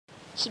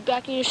sit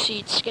back in your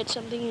seats, get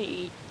something to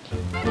eat,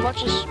 and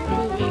watch this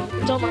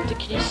movie. Don't let the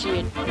kiddies see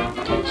it,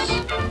 because,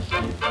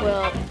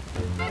 well,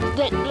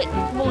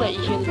 we'll let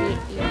you hear the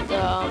beginning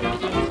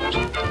first.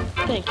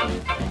 Thank you.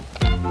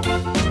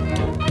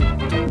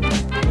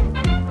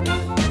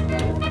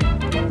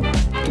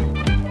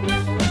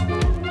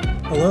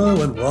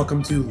 Hello and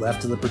welcome to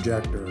Left of the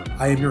Projector.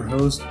 I am your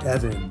host,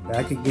 Evan,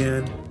 back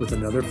again with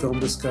another film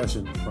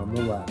discussion from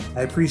the left.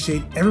 I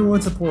appreciate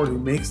everyone's support who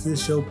makes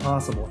this show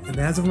possible, and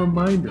as a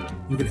reminder,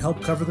 you can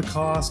help cover the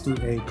cost through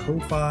a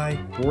Ko-Fi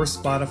or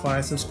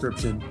Spotify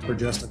subscription for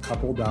just a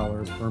couple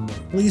dollars per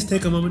month. Please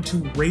take a moment to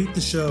rate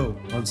the show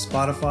on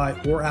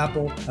Spotify or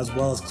Apple, as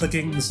well as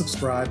clicking the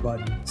subscribe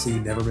button so you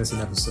never miss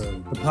an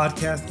episode. The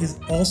podcast is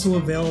also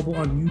available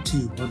on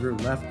YouTube under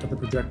Left of the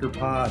Projector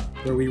Pod,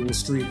 where we will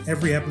stream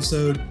every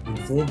episode in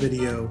full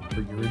video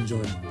for your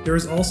enjoyment. There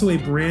is also a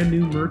brand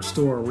new merch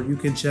store where you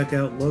can check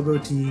out logo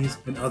tees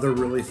and other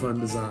really fun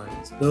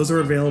designs. Those are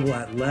available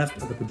at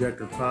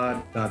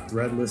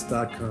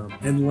leftoftheprojectorpod.threadless.com.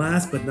 And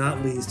last but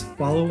not least,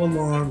 follow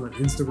along on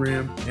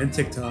Instagram and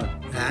TikTok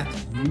at,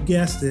 you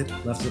guessed it,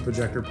 Left of the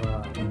Projector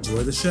Pod.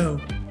 Enjoy the show.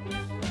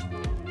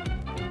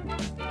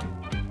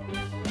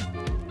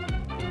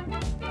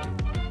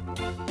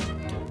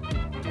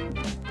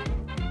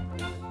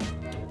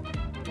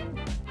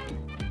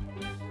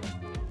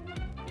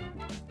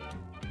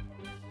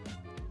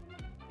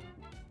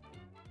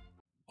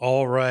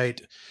 All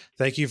right.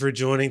 Thank you for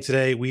joining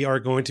today. We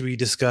are going to be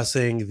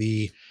discussing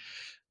the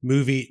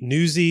movie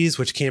Newsies,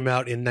 which came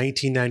out in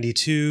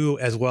 1992,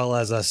 as well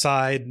as a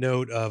side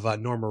note of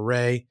Norma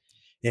Ray.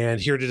 And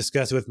here to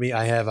discuss it with me,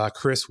 I have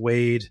Chris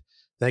Wade.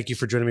 Thank you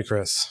for joining me,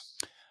 Chris.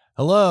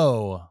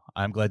 Hello.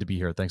 I'm glad to be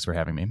here. Thanks for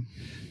having me.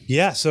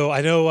 Yeah. So I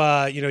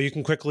know, you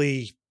can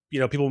quickly,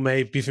 people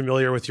may be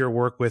familiar with your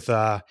work with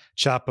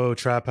Chapo,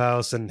 Trap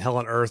House, and Hell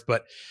on Earth,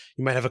 but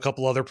you might have a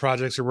couple other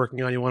projects you're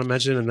working on you want to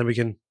mention, and then we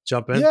can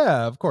jump in.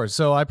 Yeah, of course.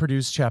 So I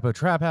produce Chapo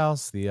Trap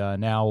House, the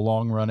now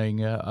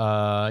long-running,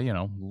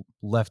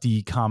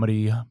 lefty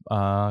comedy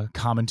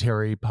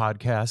commentary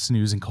podcast,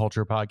 news and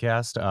culture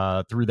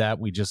podcast. Through that,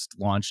 we just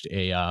launched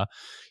a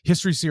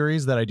history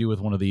series that I do with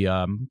one of the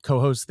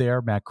co-hosts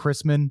there, Matt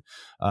Chrisman.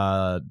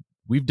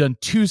 We've done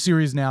 2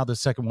 series now. The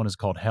second one is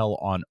called Hell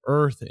on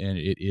Earth, and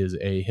it is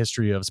a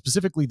history of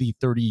specifically the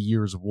 30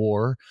 Years'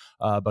 War,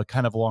 but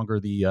kind of longer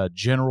the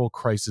general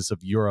crisis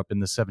of Europe in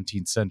the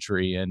 17th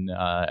century. And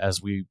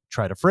as we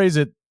try to phrase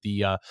it,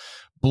 the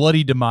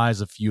bloody demise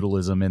of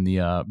feudalism and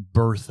the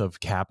birth of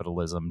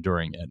capitalism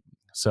during it.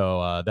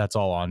 So that's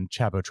all on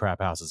Chapo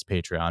Trap House's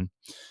Patreon.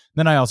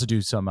 Then I also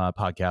do some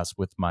podcasts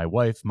with my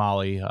wife,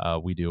 Molly.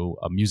 We do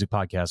a music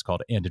podcast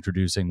called And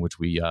Introducing, which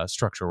we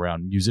structure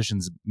around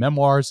musicians'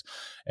 memoirs.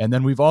 And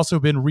then we've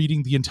also been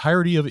reading the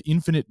entirety of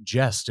Infinite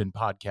Jest in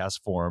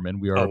podcast form. And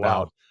we are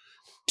about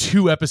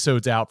 2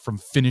 episodes out from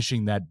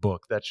finishing that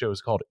book. That show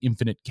is called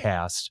Infinite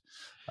Cast,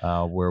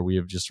 where we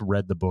have just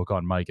read the book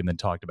on mic and then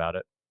talked about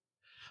it.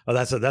 Oh,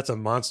 that's a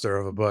monster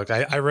of a book.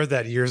 I read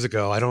that years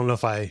ago. I don't know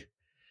if I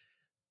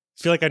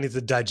feel like I need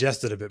to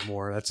digest it a bit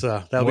more. That'll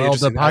be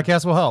interesting. The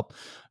podcast will help.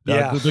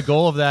 Yeah. The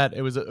goal of that,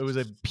 it was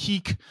a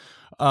peak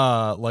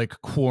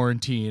like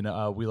quarantine.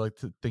 We like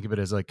to think of it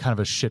as like kind of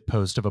a shit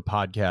post of a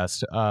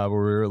podcast where we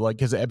were like,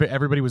 because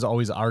everybody was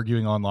always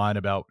arguing online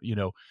about,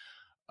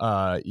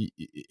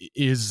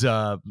 is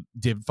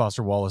David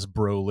Foster Wallace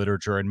bro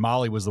literature, and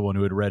Molly was the one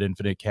who had read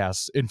Infinite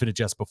Jest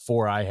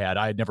before I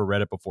had never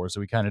read it before, so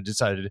we kind of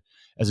decided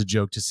as a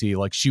joke to see,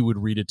 like, she would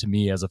read it to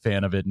me as a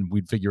fan of it, and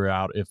we'd figure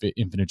out if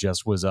Infinite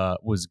Jest was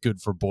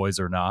good for boys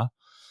or not.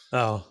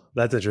 Oh,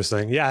 that's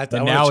interesting. Yeah,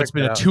 and now it's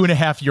been a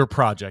 2.5-year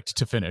project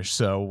to finish,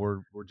 so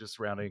we're just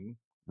rounding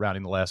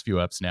the last few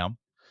eps now.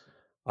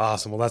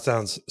 Awesome. Well, that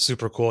sounds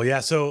super cool. Yeah.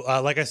 So,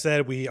 like I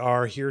said, we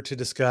are here to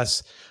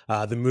discuss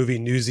the movie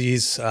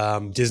Newsies,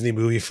 Disney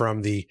movie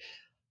from the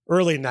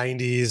early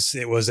 90s.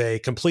 It was a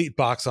complete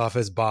box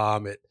office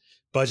bomb.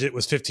 Budget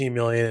was $15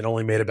 million. It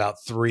only made about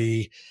 $3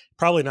 million.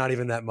 Probably not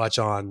even that much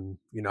on,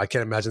 I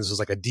can't imagine this was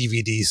like a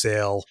DVD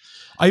sale.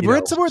 I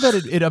read somewhere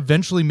that it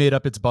eventually made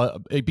up its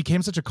it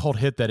became such a cult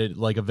hit that it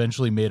like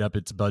eventually made up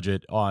its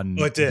budget on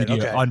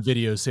on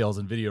video sales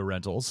and video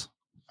rentals.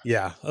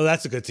 Yeah. Oh,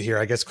 that's good to hear.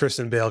 I guess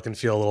Christian Bale can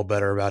feel a little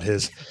better about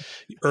his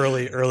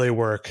early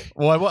work.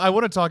 Well, I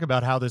want to talk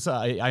about how this,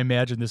 I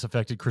imagine this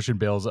affected Christian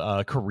Bale's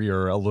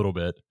career a little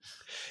bit.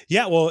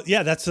 Yeah. Well,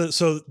 yeah,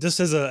 so just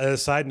as a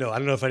side note, I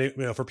don't know if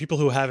for people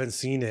who haven't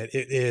seen it,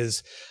 it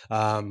is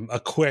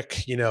a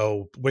quick,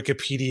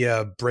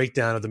 Wikipedia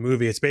breakdown of the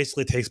movie. It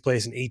basically takes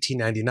place in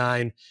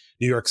 1899,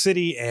 New York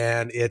City.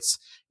 And its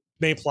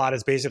main plot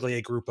is basically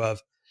a group of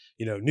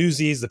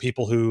Newsies,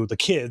 the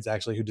kids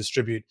actually who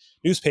distribute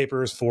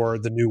newspapers for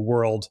the New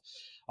World,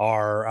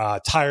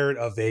 are tired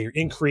of a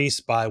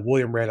increase by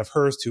William Randolph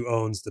Hearst, who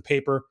owns the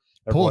paper.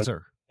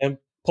 Pulitzer.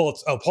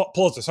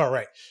 Pulitzer. Sorry,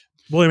 right.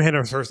 William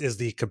Randolph Hearst is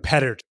the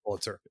competitor to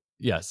Pulitzer.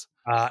 Yes.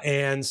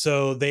 And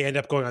so they end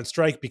up going on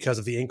strike because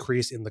of the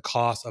increase in the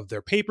cost of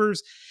their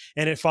papers.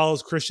 And it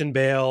follows Christian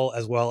Bale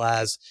as well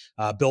as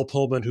Bill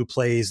Pullman, who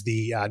plays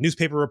the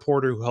newspaper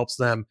reporter who helps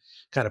them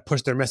kind of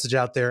push their message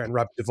out there. And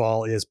Robert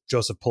Duvall is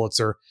Joseph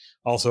Pulitzer,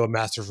 also a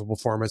masterful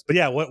performance. But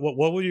yeah, what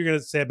were you going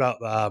to say about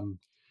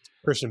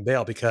Christian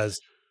Bale? Because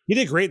he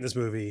did great in this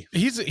movie.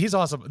 He's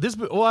awesome.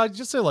 Well, I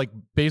just say like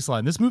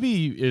baseline. This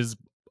movie is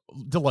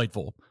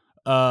delightful.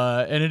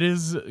 And it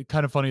is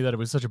kind of funny that it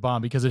was such a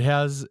bomb because it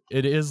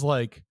is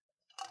like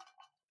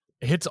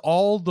hits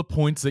all the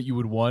points that you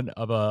would want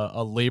of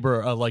a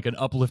labor, like an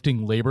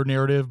uplifting labor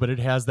narrative, but it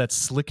has that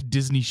slick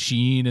Disney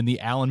sheen and the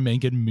Alan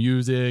Menken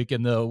music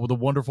and the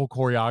wonderful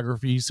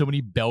choreography, so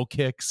many bell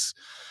kicks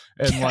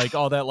and like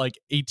all that like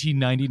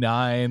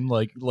 1899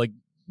 like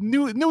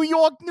New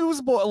York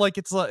newsboy. Like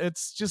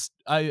it's just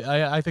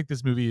I think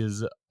this movie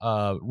is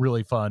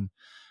really fun.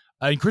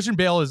 Christian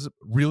Bale is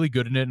really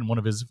good in it in one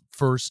of his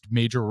first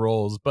major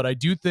roles, but I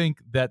do think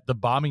that the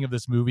bombing of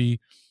this movie,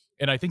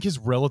 and I think his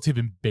relative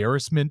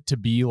embarrassment to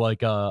be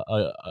like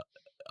a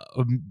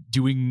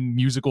doing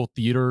musical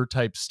theater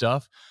type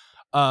stuff,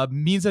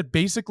 means that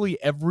basically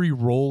every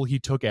role he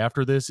took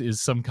after this is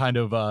some kind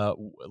of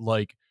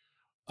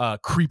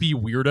creepy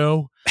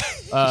weirdo,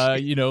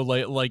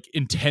 like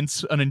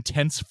an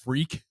intense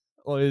freak.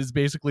 Is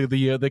basically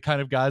the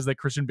kind of guys that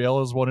Christian Bale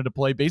has wanted to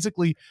play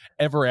basically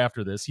ever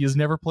after this. He has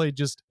never played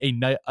just a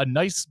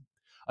nice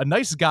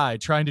guy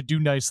trying to do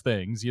nice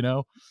things,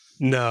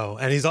 No,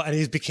 and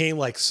he's became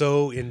like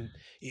so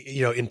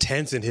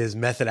intense in his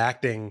method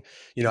acting.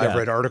 I've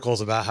read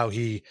articles about how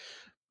he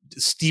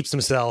steeps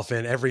himself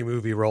in every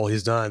movie role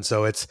he's done.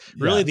 So it's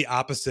really the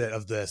opposite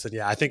of this. And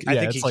I think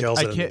he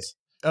kills it in this.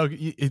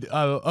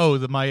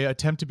 My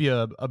attempt to be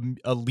a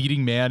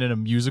leading man in a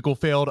musical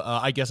failed.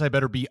 I guess I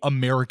better be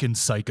American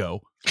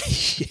Psycho.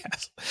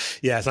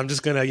 Yes. I'm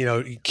just gonna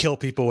kill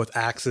people with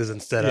axes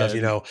instead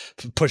of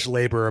push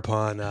labor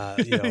upon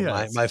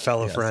yes. my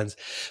fellow friends.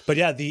 But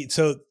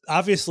so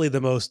obviously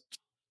the most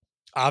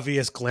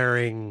obvious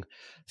glaring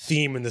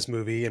theme in this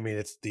movie. I mean,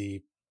 it's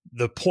the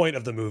point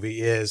of the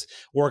movie is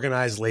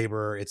organized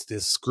labor. It's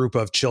this group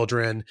of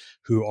children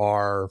who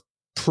are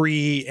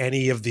pre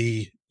any of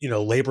the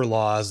labor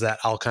laws that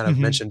I'll kind of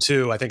mention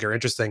too, I think are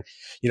interesting,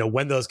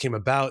 when those came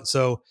about.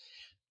 So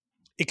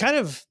it kind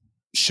of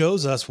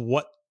shows us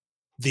what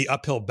the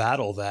uphill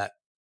battle that,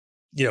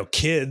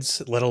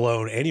 kids, let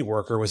alone any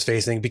worker, was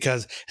facing,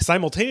 because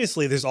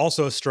simultaneously there's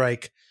also a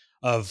strike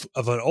of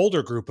an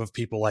older group of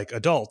people, like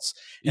adults,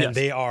 and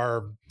they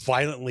are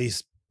violently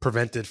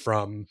prevented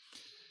from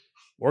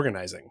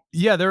organizing.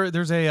 Yeah,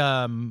 there's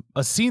a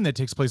scene that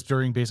takes place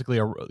during basically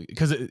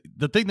because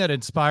the thing that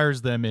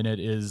inspires them in it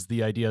is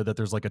the idea that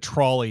there's like a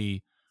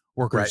trolley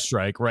workers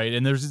strike, right?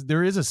 And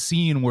there is a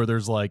scene where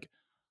there's like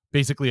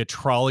basically a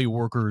trolley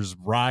workers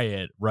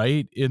riot,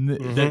 right?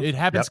 That it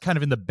happens kind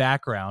of in the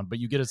background, but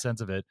you get a sense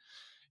of it.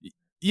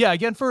 Yeah,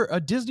 again, for a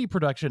Disney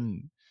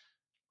production,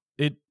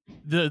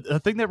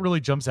 the thing that really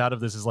jumps out of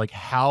this is like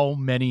how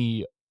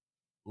many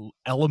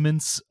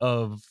elements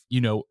of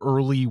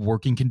early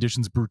working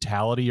conditions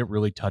brutality it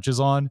really touches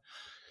on.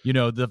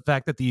 The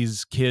fact that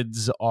these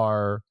kids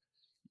are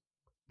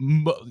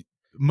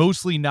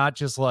mostly not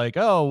just like,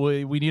 oh,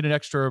 we need an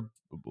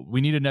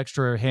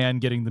extra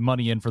hand getting the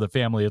money in for the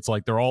family. It's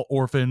like they're all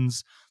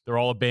orphans, they're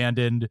all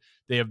abandoned,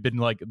 they have been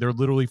like, they're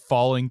literally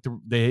falling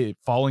through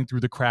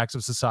the cracks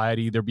of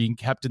society. They're being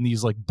kept in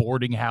these like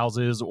boarding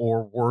houses,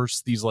 or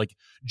worse, these like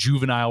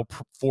juvenile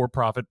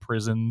for-profit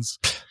prisons.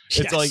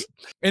 It's like,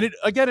 and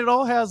it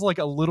all has like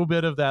a little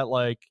bit of that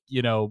like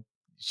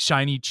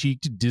shiny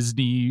cheeked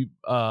Disney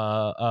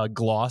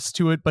gloss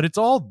to it, but it's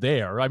all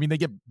there. I mean, they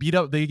get beat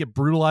up, they get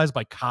brutalized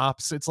by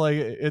cops. It's like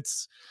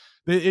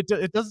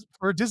it does,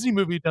 for a Disney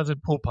movie, it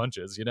doesn't pull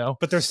punches,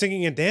 But they're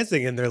singing and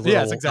dancing in their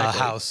little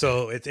house,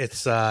 so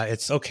it's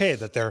okay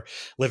that they're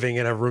living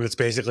in a room that's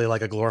basically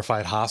like a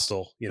glorified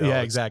hostel.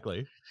 Yeah,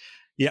 exactly.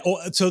 Yeah.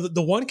 Well, so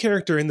the one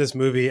character in this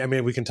movie, I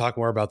mean, we can talk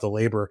more about the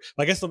labor.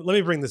 I guess let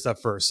me bring this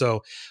up first.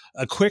 So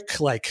a quick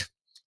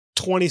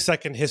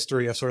 20-second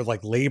history of sort of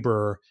like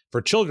labor, for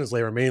children's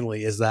labor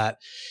mainly, is that,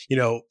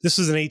 this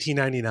was in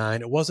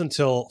 1899. It wasn't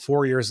until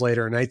 4 years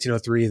later in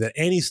 1903 that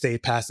any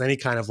state passed any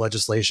kind of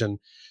legislation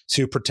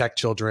to protect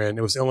children.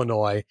 It was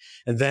Illinois.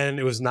 And then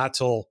it was not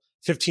till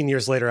 15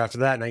 years later after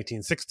that,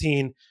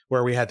 1916,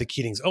 where we had the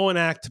Keatings-Owen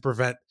Act to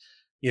prevent,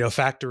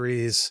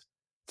 factories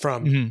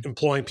from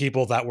employing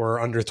people that were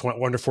under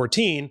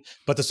 14,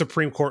 but the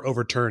Supreme Court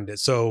overturned it.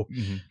 So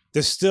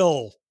there's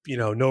still,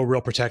 no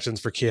real protections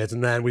for kids.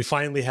 And then we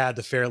finally had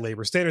the Fair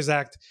Labor Standards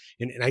Act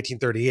in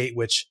 1938,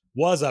 which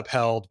was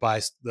upheld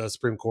by the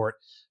Supreme Court,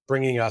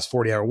 bringing us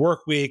 40-hour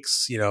work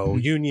weeks,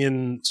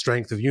 union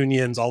strength of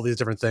unions, all these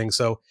different things.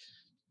 So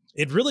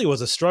it really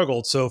was a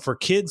struggle. So for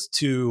kids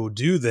to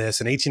do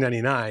this in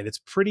 1899, it's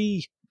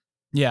pretty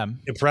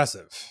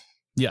impressive.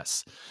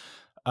 Yes.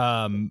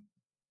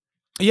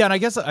 Yeah, and I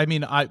guess, I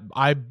mean,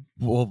 I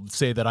will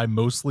say that I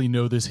mostly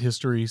know this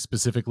history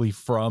specifically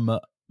from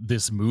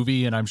this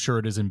movie, and I'm sure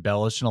it is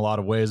embellished in a lot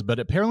of ways, but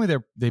apparently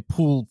they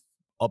pull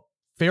up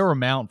fair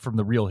amount from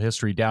the real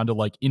history down to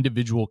like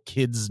individual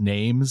kids'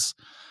 names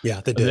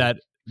Yeah, they did.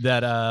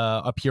 that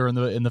appear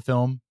in the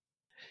film.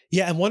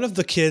 Yeah, and one of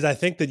the kids, I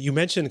think that you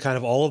mentioned, kind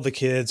of all of the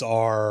kids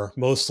are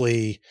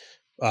mostly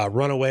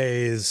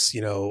runaways,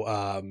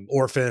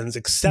 orphans,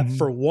 except Mhm.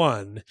 for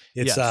one.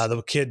 It's Yes.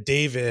 the kid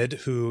David,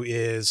 who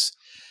is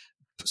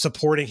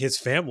supporting his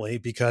family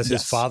because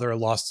his Yes. father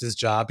lost his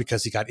job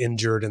because he got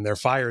injured and they're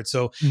fired.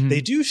 So Mhm. they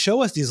do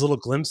show us these little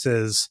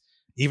glimpses,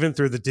 even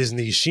through the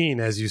Disney sheen,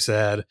 as you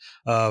said,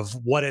 of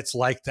what it's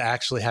like to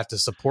actually have to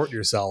support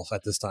yourself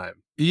at this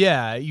time.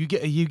 Yeah, you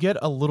get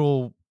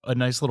a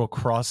nice little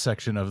cross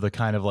section of the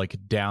kind of like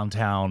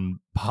downtown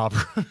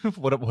poverty.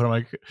 what am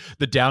I?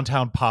 The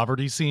downtown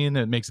poverty scene.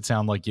 It makes it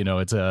sound like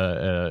it's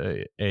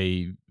a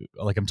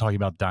like I'm talking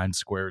about Dime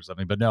Square or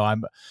something. But no,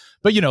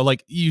 but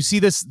like you see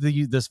this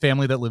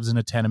family that lives in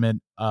a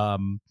tenement.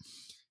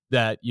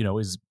 That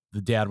is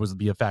the dad was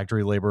be a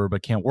factory laborer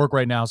but can't work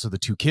right now, so the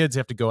two kids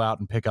have to go out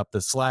and pick up the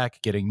slack,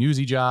 getting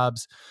newsy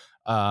jobs.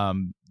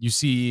 You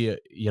see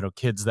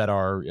kids that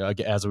are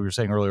as we were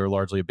saying earlier,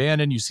 largely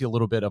abandoned. You see a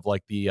little bit of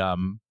like the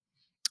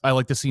I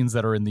like the scenes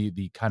that are in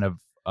the kind of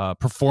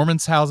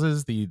performance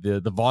houses,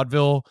 the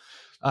vaudeville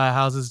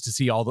houses, to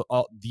see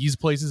all these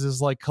places as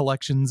like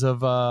collections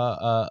of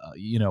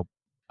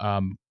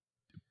um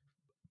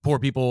poor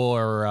people,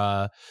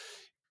 or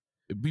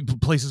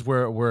places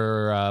where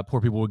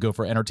poor people would go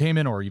for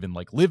entertainment or even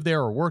like live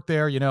there or work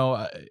there.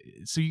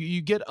 So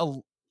you get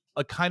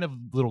a kind of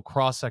little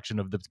cross section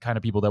of the kind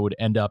of people that would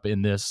end up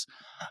in this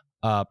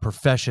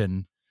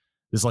profession,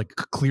 this like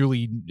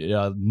clearly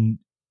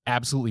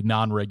absolutely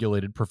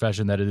non-regulated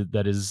profession that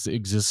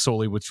exists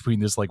solely between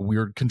this like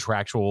weird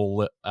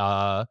contractual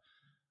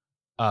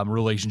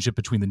relationship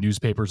between the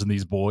newspapers and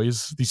these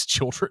boys, these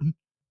children.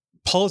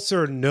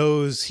 Pulitzer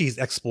knows he's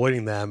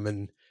exploiting them,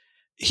 and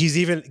he's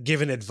even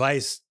given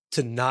advice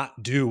to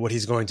not do what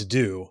he's going to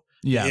do.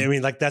 Yeah. I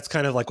mean, like, that's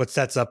kind of like what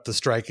sets up the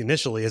strike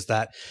initially, is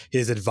that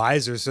his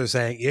advisors are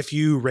saying, if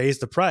you raise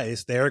the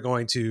price, they're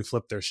going to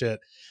flip their shit.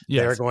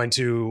 Yes. They're going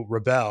to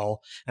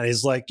rebel. And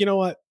he's like, you know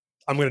what?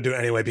 I'm going to do it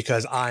anyway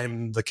because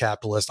I'm the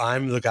capitalist.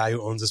 I'm the guy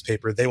who owns this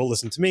paper. They will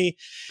listen to me.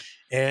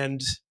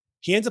 And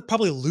he ends up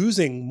probably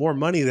losing more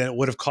money than it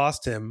would have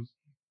cost him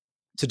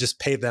to just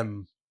pay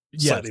them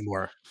slightly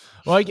more.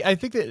 Well, I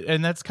think that,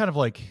 and that's kind of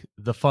like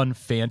the fun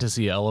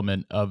fantasy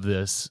element of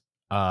this,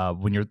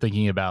 when you're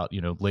thinking about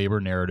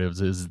labor narratives,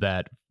 is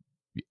that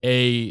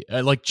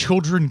like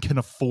children can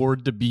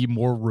afford to be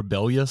more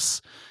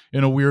rebellious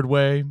in a weird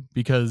way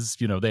because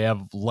they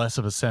have less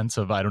of a sense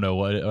of, I don't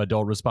know,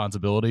 adult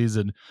responsibilities,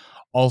 and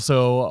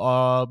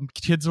also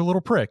kids are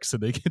little pricks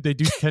and they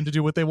do tend to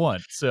do what they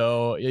want.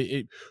 So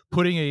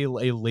putting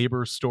a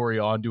labor story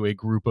onto a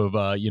group of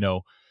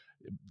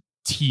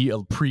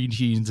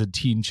pre-teens and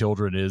teen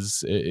children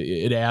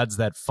it adds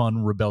that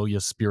fun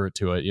rebellious spirit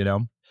to it.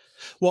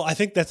 Well, I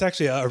think that's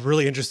actually a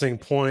really interesting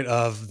point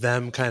of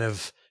them kind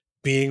of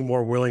being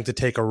more willing to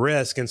take a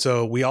risk. And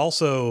so we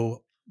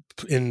also,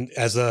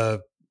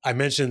 I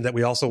mentioned that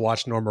we also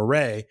watched Norma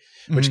Ray,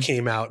 which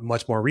came out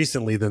much more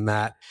recently than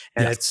that.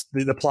 And it's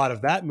the plot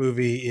of that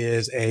movie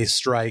is a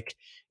strike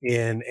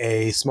in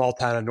a small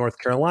town in North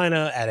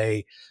Carolina at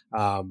a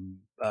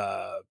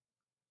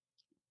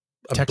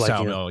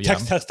textile mill,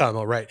 textile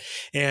mill, right?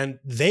 And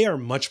they are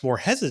much more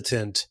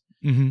hesitant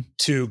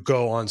to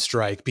go on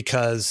strike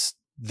because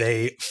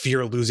they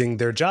fear losing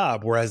their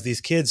job, whereas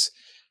these kids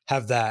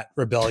have that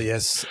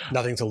rebellious,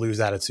 nothing to lose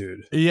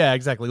attitude. Yeah,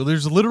 exactly. Well,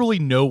 there's literally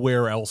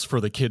nowhere else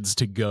for the kids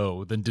to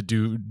go than to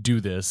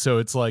do this. So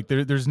it's like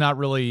there's not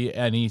really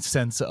any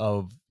sense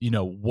of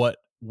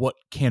what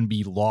can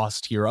be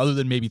lost here, other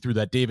than maybe through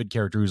that David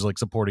character who's like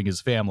supporting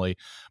his family.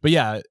 But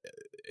yeah,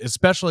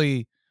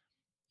 especially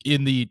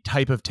in the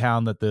type of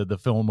town that the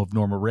film of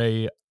Norma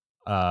Ray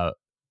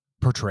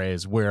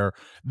portrays, where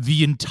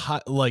the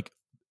entire, like,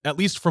 at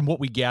least from what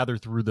we gather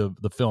through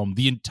the film,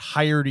 the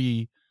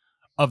entirety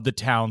of the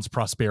town's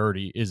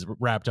prosperity is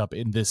wrapped up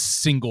in this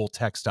single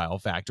textile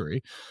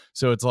factory.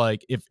 So it's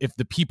like if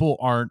the people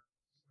aren't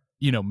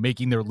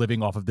making their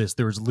living off of this,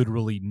 there's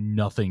literally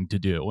nothing to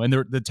do, and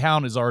the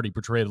town is already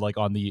portrayed like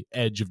on the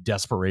edge of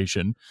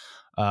desperation.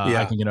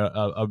 I think in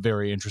a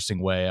very interesting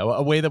way,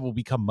 a way that will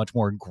become much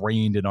more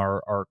ingrained in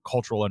our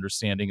cultural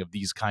understanding of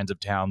these kinds of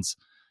towns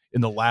in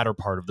the latter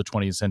part of the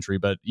 20th century.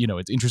 But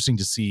it's interesting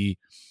to see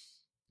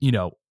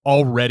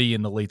already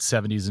in the late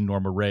 70s in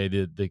Norma Ray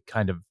the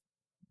kind of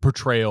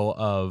portrayal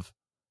of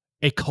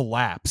a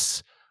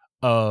collapse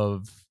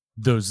of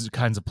those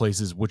kinds of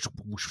places, which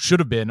should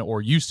have been,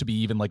 or used to be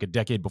even like a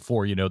decade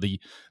before,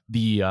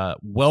 the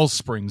well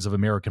springs of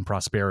American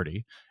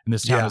prosperity. And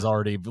this town is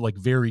already like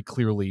very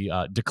clearly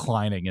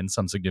declining in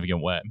some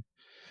significant way.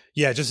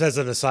 Yeah, just as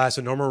an aside,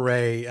 so Norma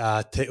Ray came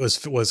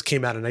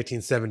out in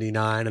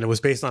 1979, and it was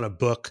based on a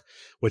book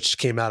which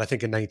came out, I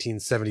think, in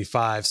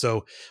 1975.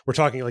 So we're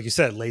talking, like you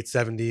said, late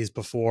 70s,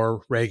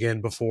 before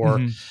Reagan, before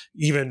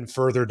even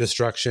further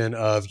destruction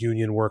of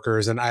union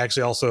workers. And I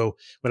actually also,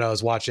 when I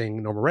was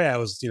watching Norma Ray, I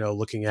was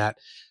looking at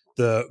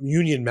the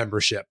union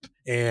membership,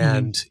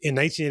 And in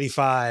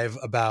 1985,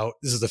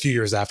 this is a few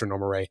years after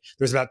Norma Ray,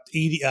 there's about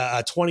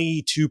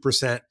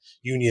 22%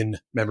 union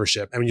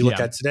membership. And when you look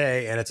at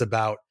today, and it's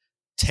about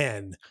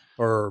 10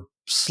 or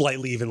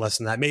slightly even less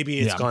than that. Maybe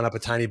it's gone up a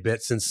tiny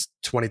bit since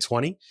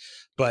 2020,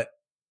 but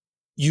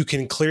you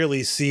can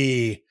clearly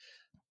see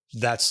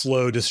that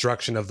slow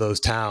destruction of those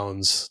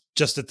towns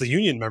just at the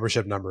union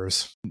membership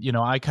numbers. You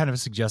know, I kind of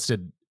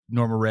suggested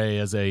Norma Ray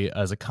as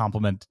a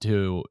compliment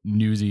to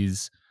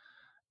Newsies,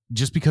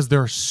 just because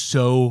there are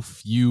so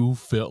few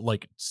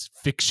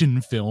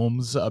fiction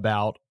films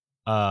about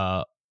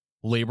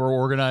labor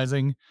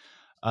organizing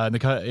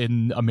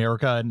in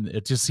America, and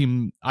it just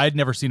seemed, I'd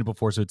never seen it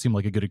before, so it seemed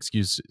like a good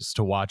excuse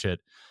to watch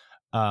it.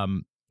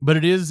 But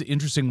it is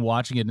interesting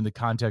watching it in the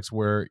context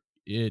where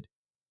it,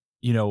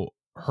 you know,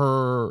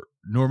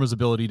 Norma's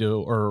ability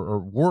to or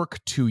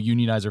work to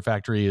unionize her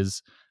factory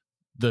is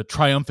the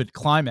triumphant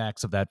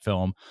climax of that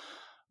film.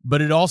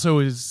 But it also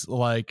is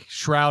like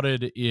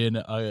shrouded in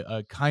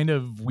a kind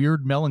of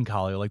weird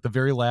melancholy, like the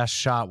very last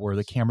shot where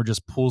the camera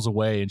just pulls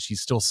away and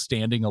she's still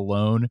standing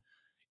alone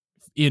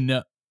in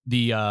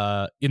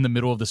the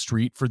middle of the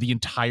street for the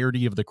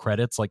entirety of the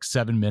credits, like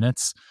 7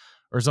 minutes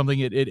or something.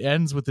 It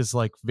ends with this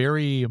like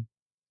very,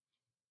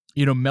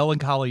 you know,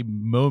 melancholy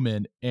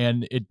moment,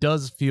 and it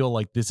does feel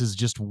like this is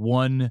just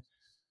one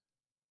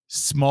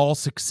small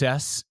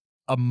success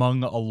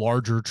among a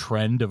larger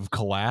trend of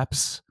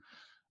collapse.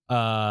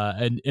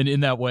 And in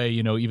that way,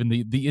 you know, even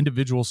the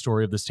individual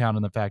story of this town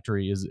and the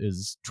factory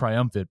is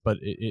triumphant, but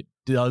it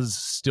does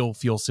still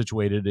feel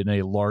situated in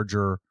a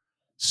larger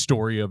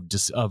story of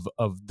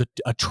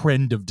a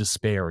trend of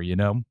despair, you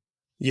know?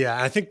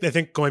 Yeah, I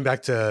think going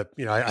back to,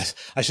 you know,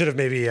 I should have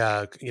maybe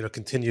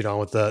continued on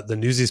with the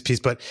Newsies piece,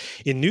 but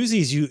in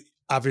Newsies, you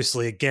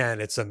obviously, again,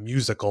 it's a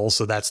musical,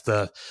 so that's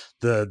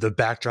the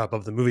backdrop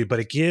of the movie, but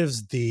it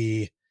gives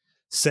the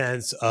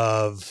sense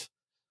of,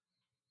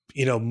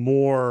 you know,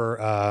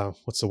 more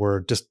what's the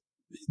word? Just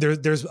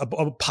there's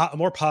a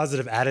more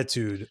positive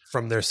attitude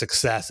from their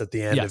success at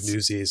the end of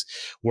Newsies,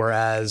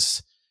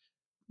 whereas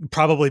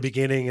probably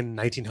beginning in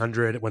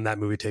 1900 when that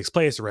movie takes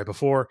place, or right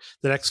before,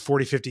 the next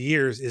 40-50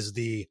 years is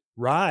the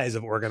rise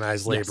of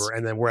organized labor.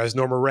 And then whereas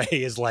Norma Ray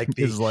is like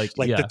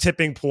the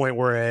tipping point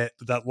where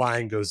that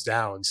line goes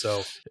down.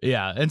 So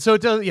and so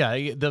it does,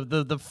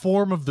 the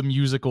form of the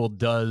musical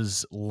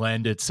does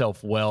lend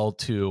itself well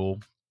to,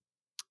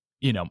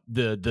 you know,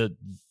 the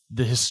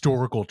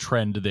historical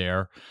trend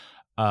there.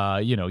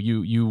 You know,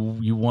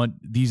 you want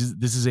this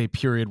is a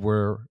period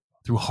where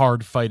through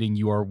hard fighting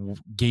you are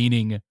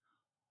gaining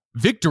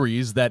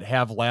victories that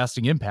have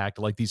lasting impact,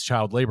 like these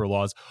child labor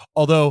laws.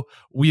 Although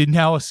we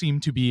now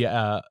seem to be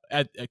at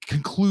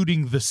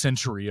concluding the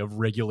century of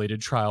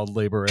regulated child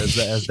labor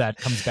as that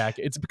comes back.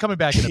 It's coming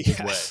back in a big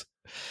way.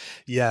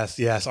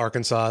 Yes.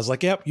 Arkansas is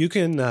like, yep, you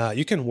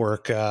can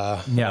work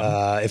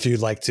if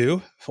you'd like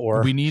to.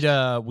 Or we need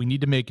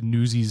to make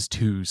Newsies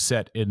 2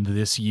 set in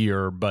this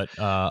year, but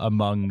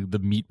among the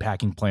meat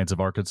packing plants of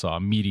Arkansas,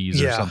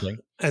 Meaties or something.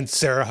 And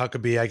Sarah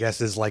Huckabee, I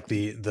guess, is like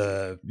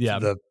the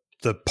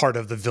part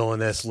of the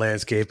villainous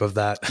landscape of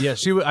that. Yeah,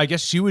 I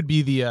guess she would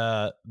be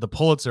the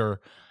Pulitzer,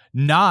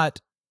 not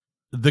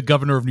the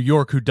governor of New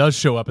York, who does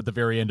show up at the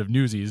very end of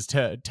Newsies.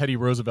 Teddy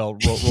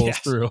Roosevelt rolls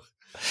through.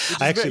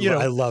 I actually,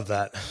 I love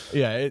that.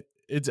 Yeah,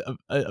 it's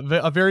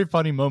a very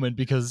funny moment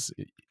because,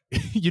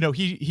 you know,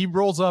 he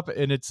rolls up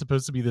and it's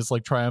supposed to be this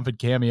like triumphant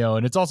cameo,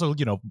 and it's also,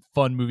 you know,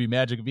 fun movie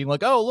magic of being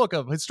like, oh look,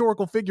 a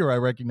historical figure I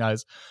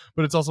recognize,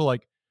 but it's also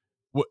like,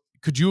 what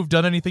could you have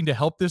done anything to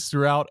help this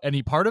throughout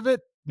any part of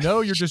it?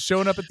 No, you're just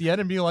showing up at the end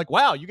and being like,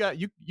 wow,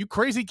 you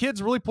crazy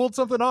kids really pulled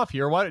something off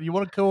here. Why you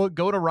want to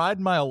go to ride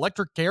in my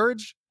electric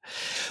carriage?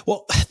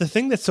 Well, the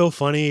thing that's so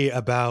funny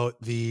about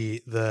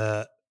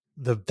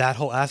that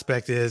whole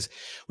aspect is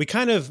we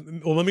kind of,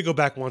 let me go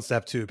back one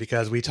step too,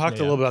 because we talked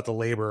a little bit about the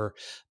labor,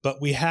 but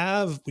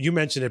you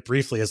mentioned it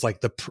briefly as like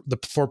the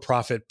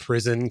for-profit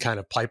prison kind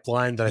of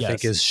pipeline that I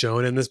think is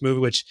shown in this movie,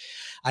 which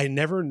I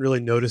never really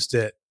noticed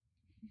it.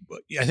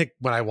 I think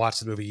when I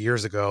watched the movie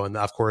years ago, and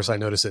of course I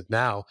notice it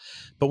now,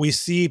 but we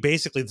see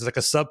basically there's like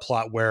a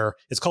subplot where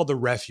it's called the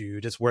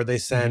Refuge. It's where they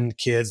send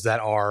kids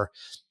that are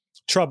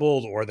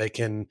troubled, or they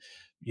can,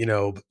 you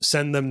know,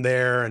 send them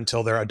there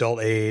until they're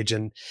adult age.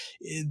 And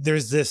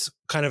there's this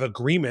kind of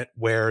agreement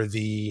where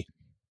the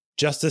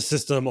justice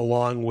system,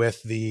 along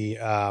with the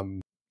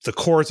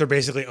courts, are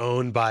basically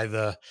owned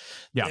by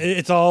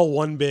it's all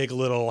one big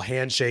little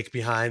handshake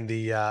behind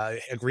the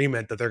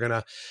agreement that they're going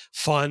to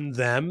fund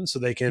them so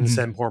they can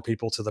send more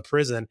people to the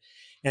prison.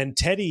 And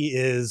Teddy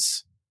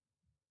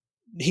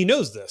he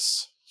knows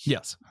this.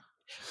 Yes.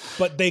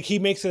 But he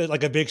makes it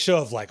like a big show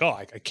of like, oh,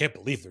 I can't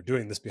believe they're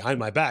doing this behind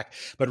my back.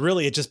 But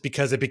really, it's just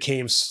because it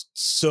became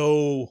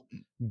so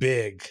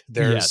big.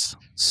 There's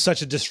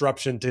such a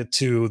disruption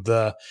to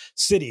the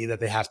city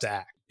that they have to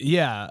act.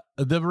 Yeah,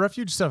 the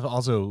Refuge stuff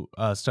also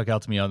stuck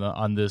out to me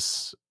on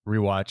this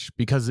rewatch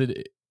because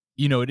it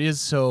is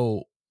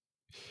so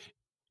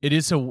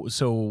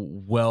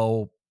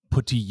well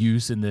put to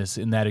use in this,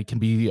 in that it can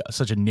be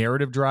such a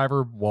narrative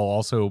driver while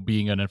also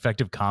being an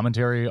effective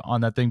commentary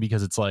on that thing,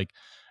 because it's like,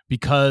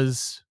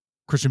 because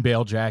Christian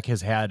Bale Jack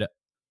has had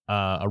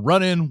a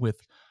run-in with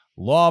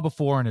law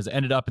before and has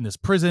ended up in this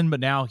prison, but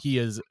now he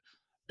has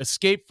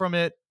escaped from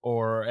it,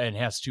 and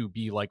has to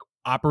be like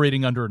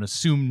operating under an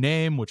assumed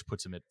name, which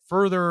puts him at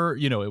further,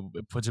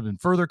 it puts him in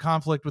further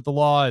conflict with the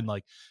law, and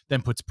like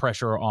then puts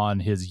pressure on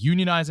his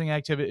unionizing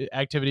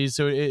activities.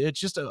 So it's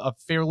just a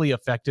fairly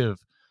effective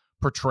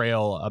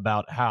portrayal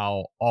about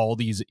how all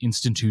these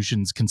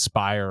institutions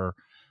conspire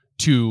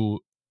to,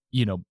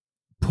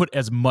 put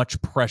as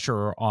much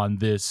pressure on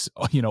this,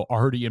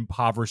 already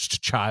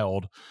impoverished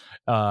child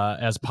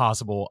as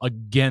possible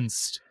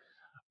against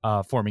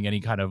forming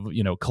any kind of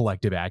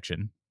collective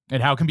action,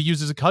 and how it can be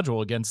used as a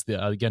cudgel against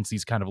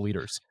these kind of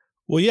leaders.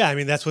 Well, yeah, I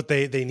mean, that's what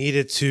they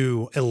needed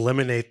to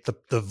eliminate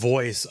the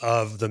voice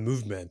of the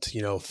movement,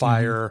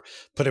 fire,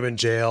 put him in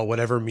jail,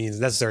 whatever means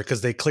necessary,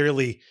 because they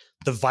clearly,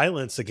 the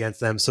violence against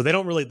them. So they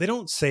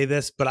don't say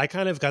this, but I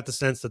kind of got the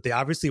sense that they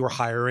obviously were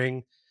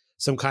hiring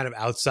some kind of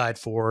outside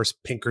force,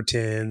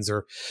 Pinkertons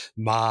or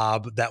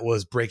mob that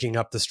was breaking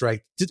up the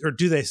strike. Or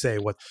do they say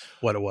what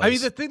it was? I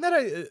mean, the thing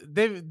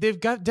that they've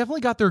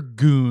definitely got their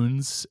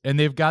goons, and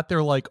they've got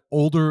their like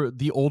older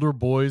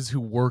boys who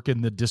work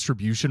in the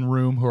distribution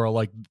room, who are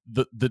like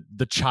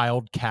the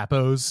child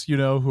capos,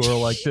 who are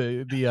like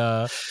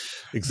the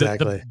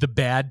exactly the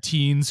bad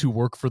teens who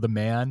work for the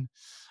man.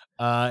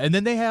 And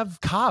then they have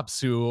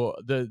cops who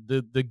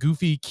the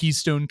goofy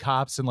Keystone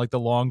cops in like the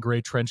long gray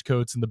trench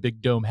coats and the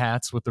big dome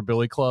hats with their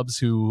billy clubs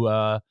who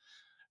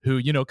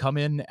come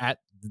in at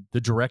the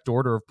direct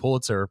order of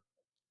Pulitzer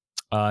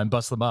and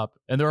bust them up.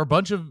 And there are a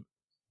bunch of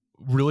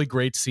really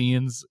great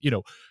scenes,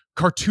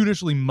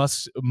 cartoonishly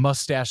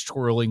mustache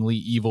twirlingly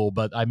evil.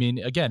 But I mean,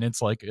 again,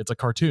 it's a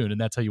cartoon,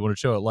 and that's how you want to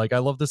show it. Like, I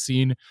love the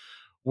scene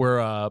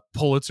where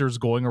Pulitzer's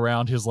going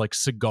around his like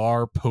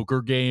cigar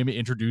poker game,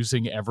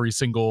 introducing every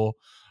single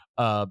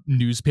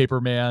newspaper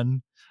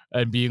man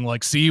and being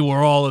like, see,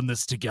 we're all in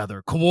this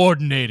together,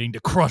 coordinating to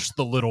crush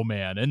the little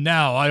man, and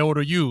now I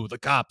order you, the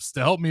cops, to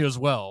help me as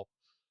well.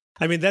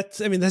 I mean, that's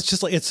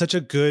just like, it's such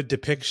a good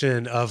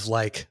depiction of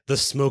like the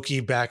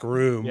smoky back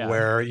room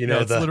where,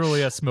 it's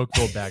literally a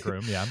smoke-filled back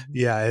room. Yeah.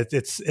 Yeah.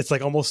 It's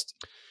like almost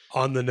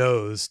on the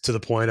nose, to the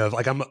point of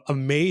like, I'm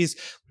amazed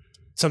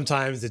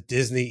sometimes that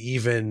Disney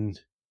even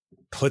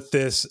put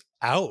this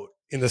out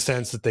in the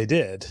sense that they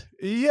did.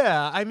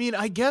 Yeah. I mean,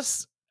 I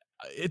guess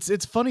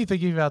it's funny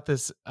thinking about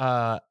this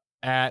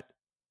at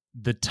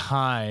the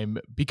time,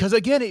 because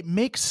again, it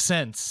makes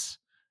sense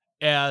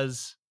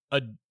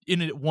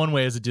in one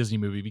way as a Disney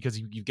movie, because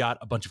you've got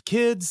a bunch of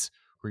kids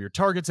who are your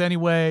targets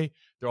anyway.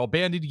 They're all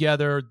banded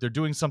together. They're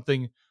doing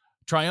something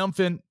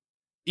triumphant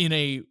in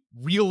a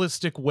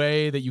realistic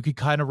way that you could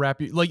kind of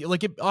wrap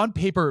like it on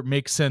paper. It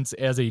makes sense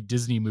as a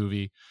Disney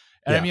movie.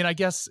 And I mean, I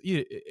guess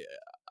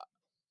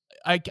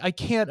I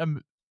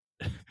can't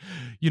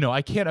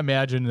I can't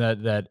imagine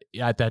that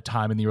at that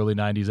time in the early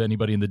 90s,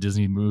 anybody in the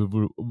Disney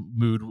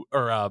mood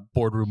or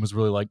boardroom was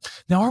really like,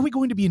 now are we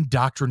going to be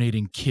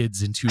indoctrinating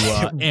kids into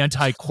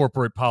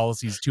anti-corporate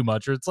policies too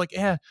much? Or it's like,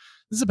 this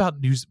is about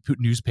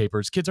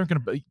newspapers. Kids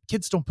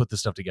don't put this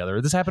stuff together.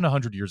 This happened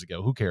 100 years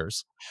ago. Who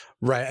cares?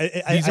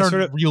 Right. These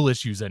aren't real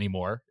issues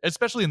anymore,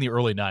 especially in the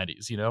early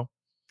 90s,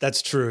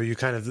 That's true. You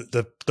kind of,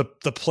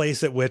 the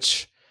place at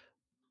which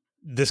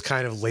this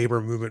kind of labor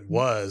movement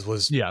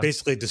was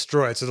basically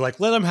destroyed. So they're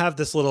like, let them have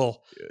this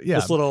little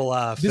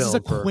this is a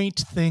quaint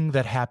thing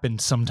that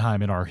happened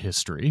sometime in our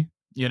history,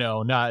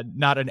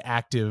 not an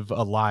active,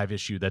 alive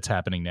issue that's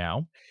happening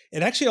now.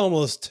 It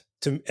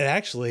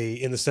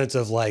actually in the sense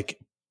of like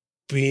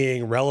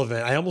being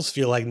relevant, I almost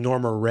feel like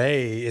Norma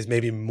Ray is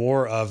maybe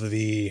more of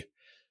the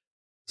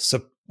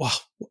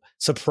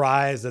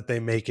surprise that they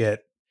make it,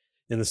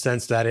 in the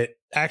sense that it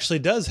actually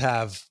does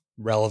have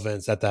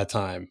relevance at that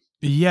time.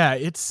 Yeah,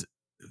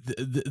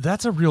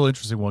 that's a real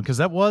interesting one, because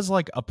that was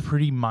like a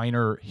pretty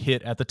minor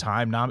hit at the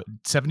time.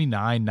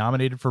 79,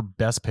 nominated for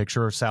Best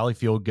Picture. Sally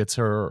Field gets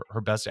her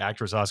Best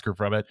Actress Oscar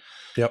from it.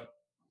 Yep.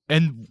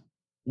 And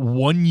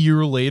 1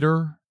 year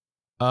later,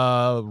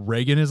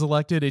 Reagan is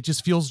elected. It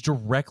just feels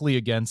directly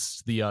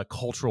against the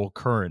cultural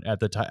current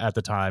at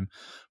the time.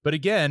 But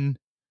again,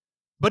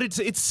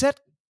 it's set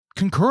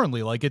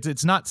concurrently. Like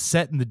it's not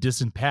set in the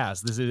distant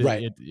past.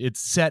 It's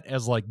set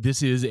as like,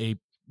 this is a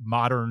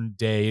modern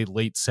day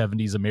late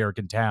 70s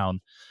American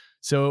town.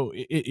 So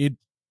it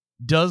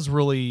does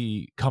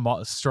really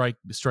strike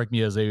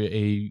me as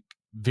a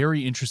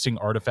very interesting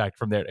artifact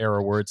from that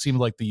era, where it seemed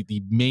like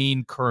the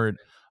main current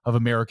of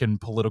American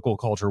political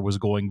culture was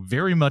going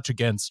very much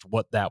against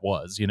what that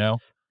was,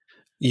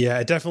 Yeah,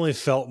 it definitely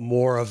felt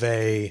more of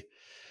I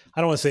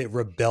don't want to say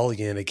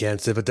rebellion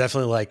against it, but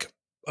definitely like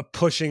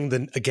pushing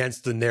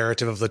against the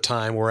narrative of the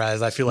time.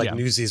 Whereas I feel like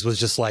Newsies was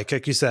just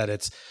like you said,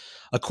 it's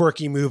a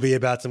quirky movie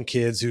about some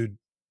kids who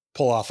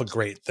pull off a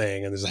great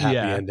thing, and there's a happy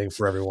ending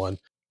for everyone,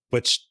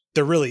 which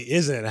there really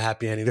isn't a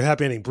happy ending. They're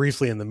happy ending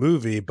briefly in the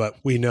movie, but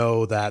we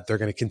know that they're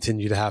going to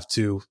continue to have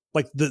to,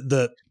 like,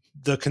 the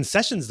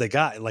concessions they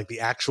got, like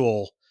the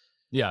actual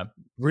Yeah.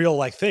 real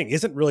like thing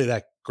isn't really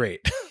that great.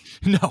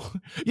 No.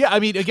 Yeah, I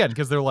mean, again,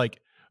 because they're like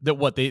that.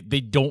 What they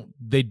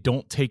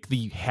don't take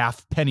the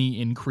half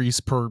penny increase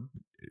per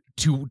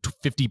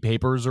 250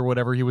 papers or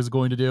whatever he was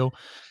going to do,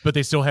 but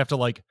they still have to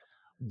like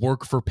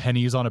work for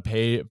pennies on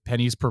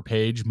pennies per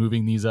page,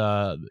 moving these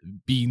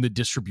being the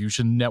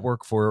distribution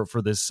network for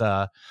this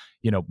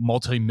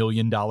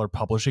multi-million-dollar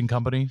publishing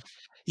company.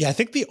 Yeah, I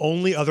think the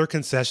only other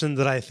concession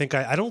that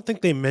I don't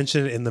think they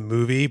mention it in the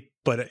movie,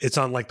 but it's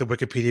on like the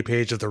Wikipedia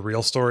page of the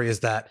real story,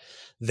 is that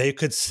they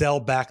could sell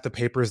back the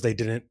papers they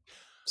didn't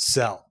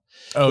sell.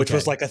 Okay. Which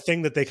was like a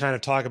thing that they kind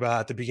of talk about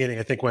at the beginning.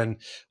 I think when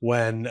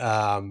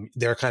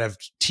they're kind of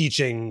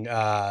teaching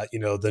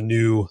the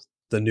new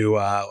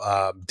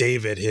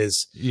David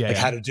his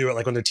how to do it,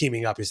 like when they're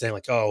teaming up, he's saying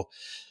like, oh,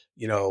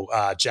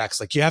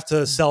 Jack's like, you have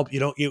to sell,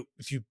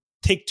 if you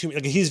take too,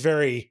 like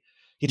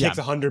he takes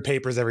 100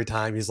 papers every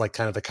time. He's like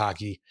kind of the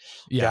cocky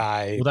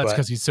guy. Well, that's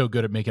because he's so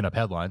good at making up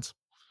headlines.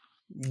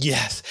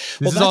 Yes.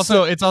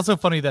 It's also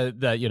funny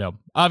that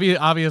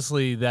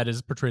obviously that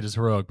is portrayed as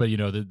heroic, but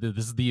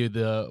this is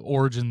the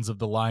origins of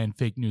the lying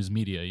fake news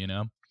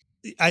media.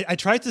 I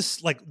tried to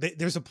like.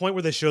 There's a point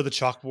where they show the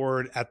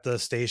chalkboard at the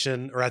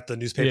station or at the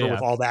newspaper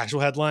with all the actual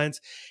headlines,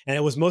 and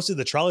it was mostly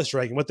the trolley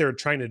strike. And what they were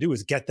trying to do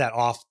is get that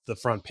off the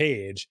front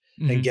page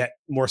and get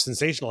more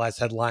sensationalized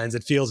headlines.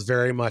 It feels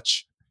very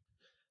much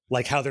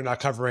like how they're not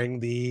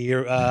covering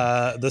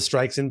the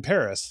strikes in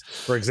Paris,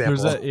 for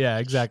example.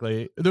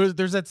 Exactly.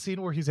 There's that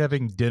scene where he's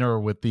having dinner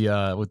with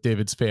with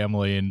David's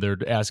family, and they're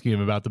asking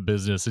him about the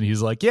business, and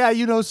he's like,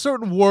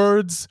 certain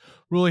words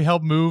really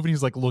help move, and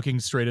he's like looking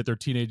straight at their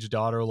teenage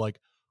daughter, like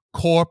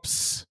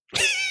corpse,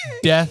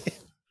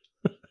 death,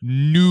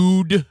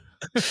 nude.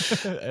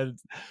 And,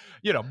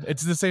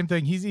 it's the same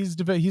thing. He's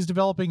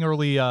developing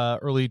early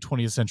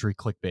 20th century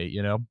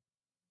clickbait.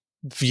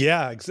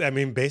 Yeah, I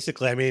mean,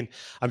 basically,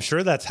 I'm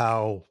sure that's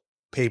how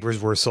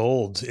papers were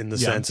sold in the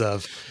sense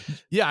of.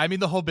 Yeah, I mean,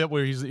 the whole bit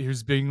where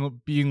he's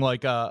being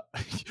like a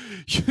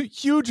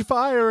huge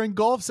fire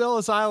engulfs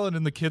Ellis Island,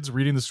 and the kids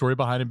reading the story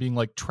behind him being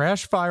like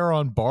trash fire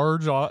on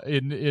barge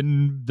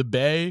in the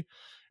bay,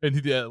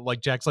 and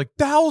like Jack's like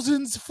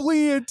thousands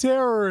flee in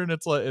terror, and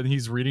it's like, and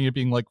he's reading it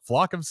being like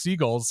flock of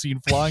seagulls seen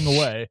flying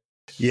away.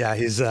 Yeah,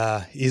 he's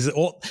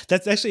well,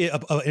 that's actually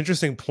an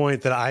interesting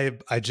point that I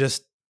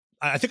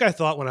think I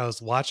thought when I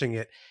was watching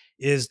it,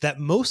 is that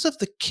most of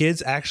the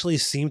kids actually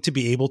seem to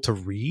be able to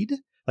read,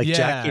 like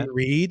Jack can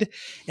read.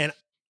 And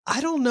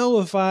I don't know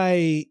if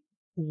I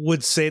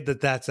would say that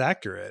that's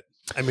accurate.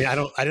 I mean, I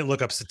didn't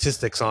look up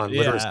statistics on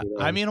literacy.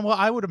 I mean, well,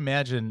 I would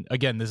imagine,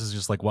 again, this is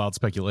just like wild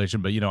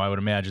speculation, but I would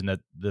imagine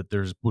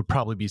that would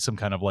probably be some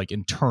kind of like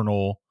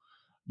internal,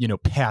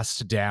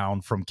 passed down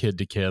from kid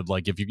to kid.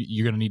 Like if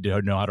you're going to need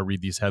to know how to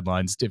read these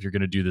headlines if you're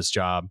going to do this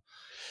job,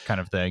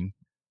 kind of thing.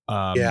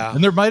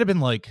 And there might have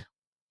been like,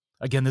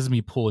 again, this is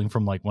me pulling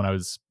from like when I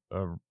was,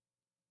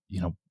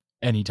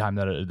 any time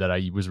that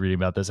I was reading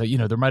about this,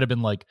 there might have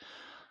been like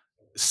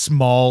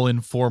small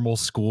informal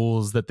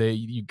schools that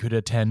you could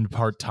attend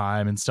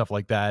part-time and stuff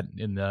like that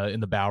in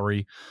the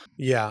Bowery.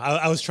 Yeah.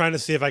 I was trying to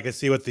see if I could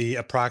see what the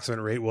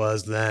approximate rate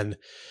was then,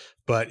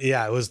 but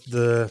yeah,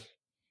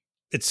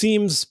 it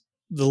seems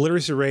the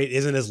literacy rate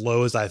isn't as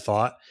low as I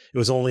thought. It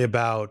was only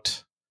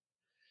about,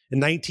 in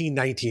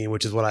 1919,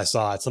 which is what I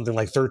saw, it's something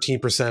like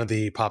 13% of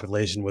the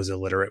population was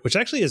illiterate, which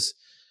actually is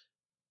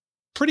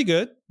pretty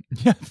good.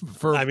 Yeah,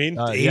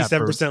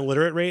 87%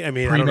 literate rate. I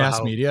mean,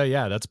 pre-mass media.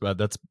 Yeah,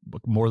 that's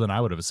more than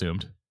I would have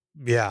assumed.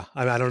 Yeah,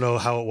 I mean, I don't know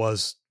how it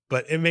was,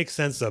 but it makes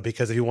sense though,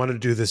 because if you wanted to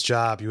do this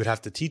job, you would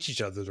have to teach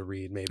each other to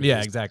read. Maybe.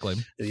 Yeah, exactly.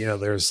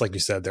 There's, like you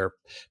said, they're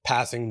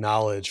passing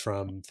knowledge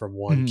from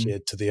one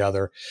kid to the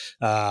other.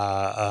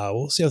 What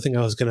was the other thing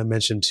I was going to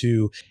mention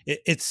too?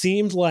 It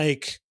seemed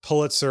like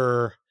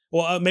Pulitzer.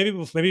 Well,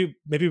 maybe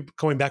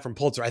going back from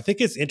Pulitzer, I think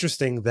it's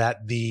interesting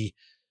that the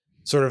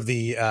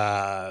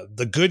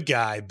good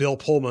guy, Bill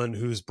Pullman,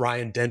 who's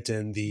Brian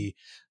Denton, the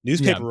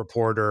newspaper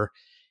reporter.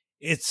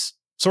 It's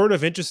sort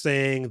of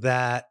interesting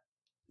that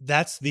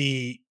that's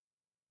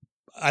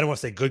I don't want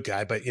to say good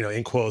guy, but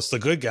in quotes, the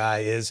good guy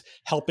is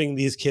helping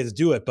these kids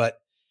do it. But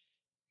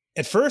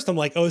at first I'm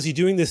like, oh, is he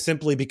doing this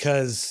simply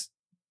because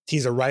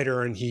he's a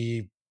writer and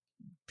he,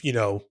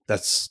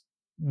 this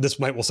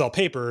will sell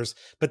papers?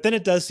 But then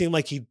it does seem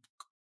like he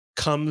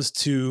comes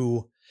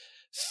to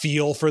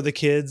feel for the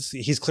kids.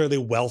 He's clearly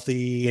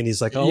wealthy and he's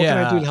like, oh, what can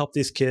I do to help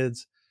these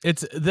kids?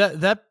 It's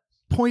that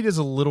point is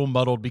a little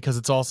muddled because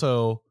it's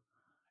also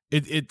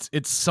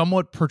it's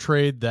somewhat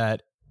portrayed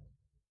that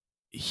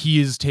he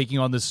is taking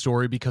on this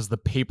story because the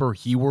paper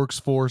he works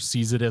for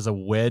sees it as a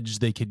wedge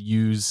they could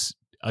use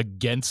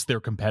against their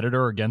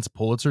competitor, against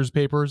Pulitzer's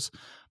papers.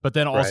 But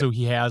then also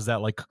he has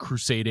that like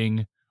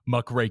crusading,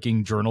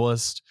 muckraking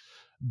journalist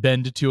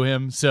bend to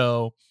him.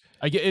 So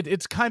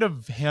it's kind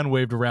of hand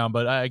waved around,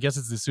 but I guess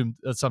it's the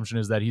assumption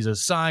is that he's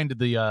assigned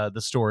the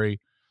story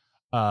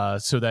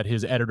so that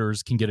his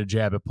editors can get a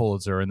jab at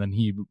Pulitzer, and then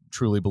he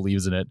truly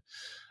believes in it.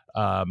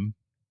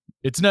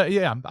 It's not.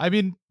 Yeah, I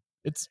mean,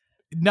 it's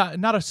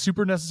not a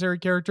super necessary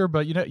character,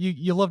 but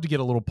you love to get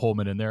a little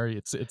Pullman in there.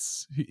 He's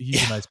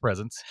a nice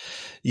presence.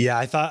 Yeah,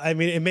 I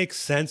mean, it makes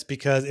sense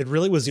because it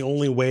really was the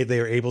only way they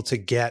were able to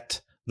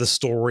get the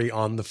story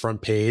on the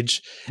front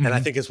page. And I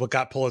think it's what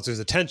got Pulitzer's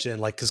attention,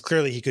 like, because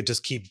clearly he could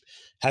just keep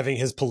having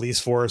his police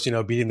force,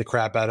 beating the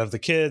crap out of the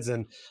kids,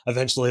 and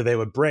eventually they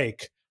would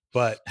break.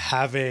 But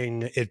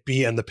having it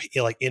be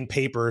in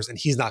papers and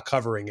he's not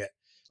covering it,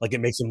 like, it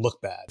makes him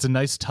look bad. It's a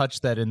nice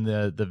touch that in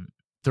the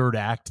third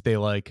act they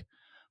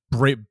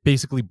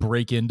basically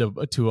break into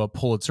a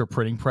Pulitzer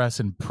printing press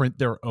and print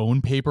their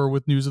own paper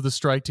with news of the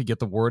strike to get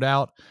the word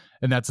out.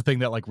 And that's the thing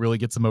that really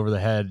gets them over the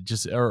head,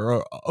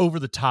 or over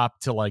the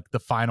top to the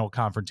final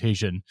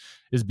confrontation,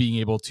 is being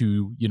able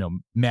to,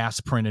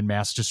 mass print and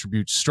mass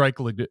distribute strike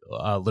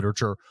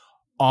literature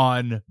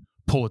on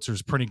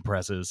Pulitzer's printing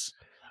presses.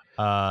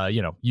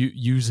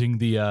 Using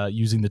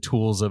the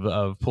tools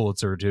of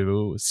Pulitzer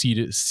to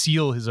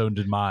seal his own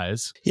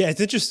demise. Yeah,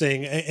 it's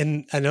interesting.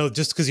 And I know,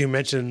 just because you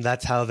mentioned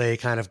that's how they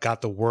kind of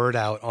got the word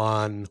out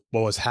on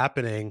what was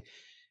happening,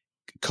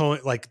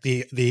 like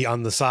the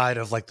on the side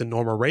of the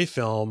Norma Ray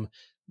film,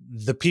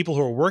 the people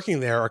who are working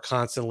there are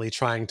constantly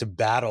trying to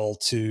battle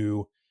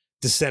to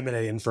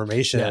disseminate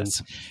information.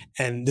 Yes.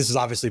 And this is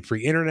obviously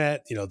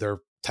pre-internet, they're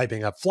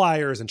typing up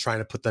flyers and trying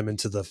to put them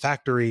into the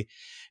factory.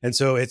 And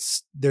so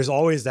there's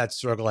always that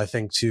struggle, I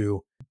think,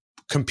 to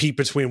compete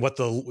between what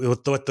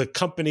the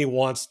company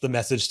wants the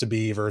message to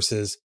be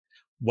versus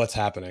what's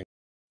happening.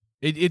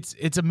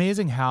 It's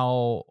amazing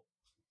how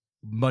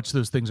much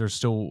those things are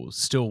still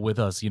with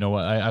us.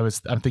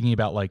 I'm thinking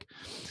about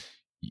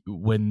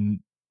when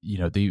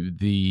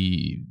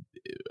the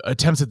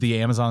attempts at the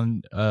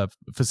Amazon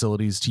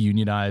facilities to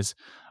unionize,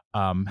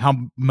 how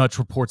much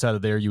reports out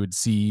of there you would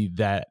see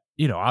that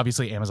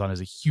obviously Amazon is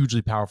a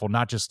hugely powerful,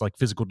 not just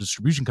physical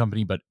distribution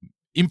company, but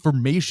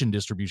information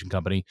distribution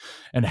company,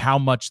 and how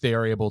much they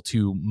are able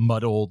to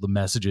muddle the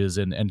messages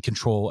and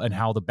control, and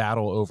how the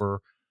battle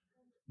over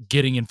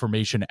getting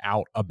information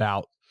out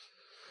about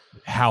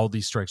how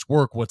these strikes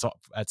work, what's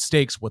at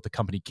stakes, what the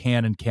company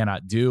can and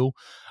cannot do,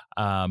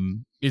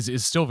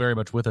 is still very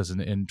much with us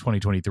in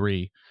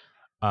 2023.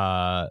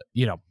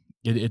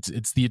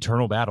 It's the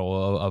eternal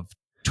battle of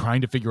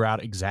trying to figure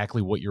out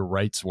exactly what your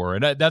rights were.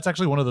 And that's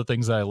actually one of the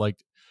things that I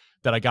liked,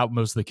 that I got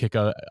most of the kick,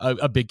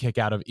 a big kick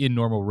out of in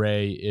Norma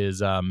Ray,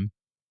 is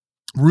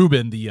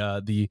Reuben,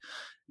 the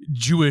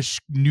Jewish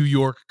New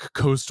York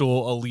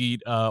coastal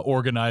elite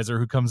organizer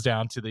who comes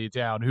down to the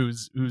town,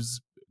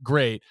 who's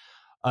great.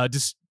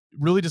 Just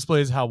really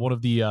displays how one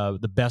of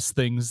the best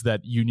things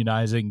that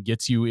unionizing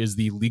gets you is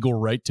the legal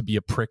right to be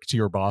a prick to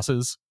your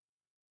bosses.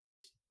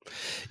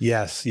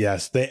 Yes.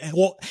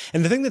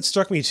 And the thing that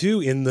struck me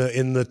too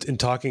in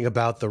talking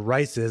about the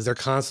rights is they're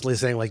constantly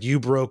saying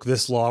you broke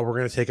this law, we're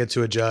going to take it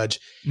to a judge.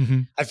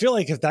 Mm-hmm. I feel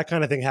like if that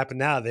kind of thing happened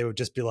now, they would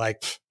just be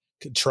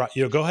try,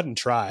 go ahead and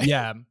try.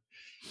 Yeah.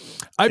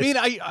 I mean,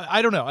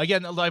 I don't know.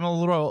 Again, I'm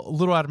a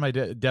little out of my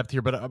depth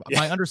here, but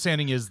my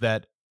understanding is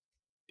that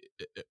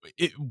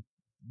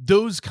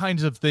those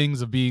kinds of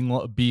things of being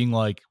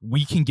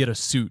we can get a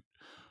suit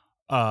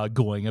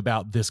going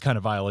about this kind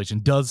of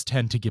violation does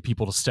tend to get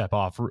people to step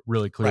off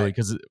really clearly,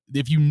 because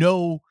if you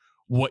know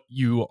what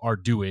you are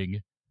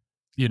doing,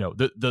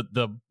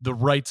 the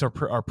rights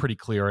are pretty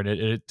clear, and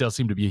it does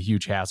seem to be a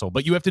huge hassle.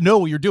 But you have to know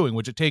what you're doing,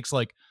 which it takes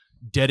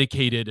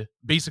dedicated.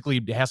 Basically,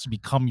 it has to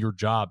become your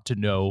job to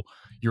know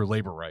your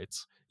labor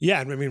rights. Yeah,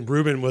 I mean,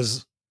 Reuben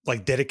was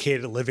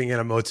dedicated to living in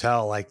a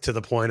motel, to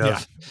the point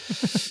of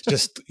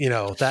just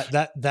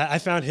that I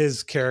found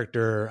his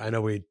character. I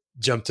know we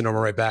jumped to Norma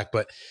Ray back,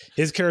 but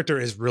his character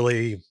is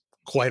really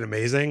quite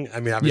amazing. I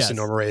mean, obviously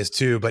Norma Ray is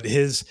too, but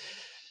the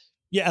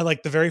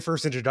very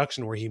first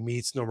introduction where he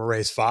meets Norma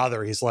Ray's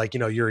father, he's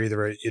you're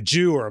either a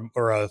Jew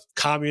or a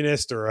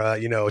communist, or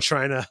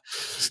trying to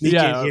sneak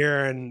in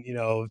here and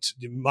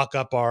muck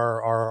up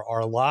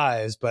our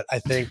lives. But I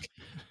think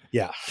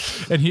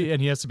and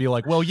he has to be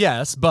well,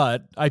 yes,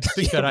 but I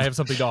think that I have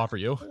something to offer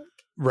you.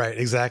 Right,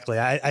 exactly.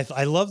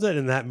 I love that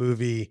in that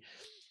movie,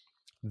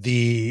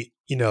 the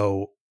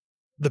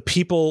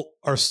people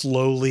are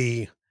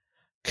slowly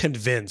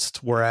convinced,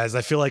 whereas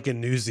I feel like in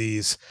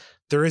Newsies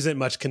there isn't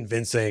much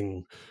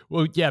convincing.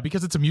 Well, yeah,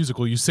 because it's a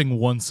musical. You sing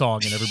one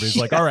song and everybody's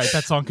all right,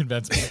 that song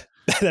convinced me.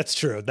 That's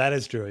true. That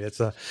is true.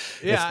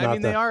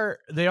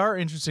 They are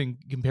interesting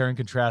compare and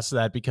contrast to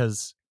that,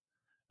 because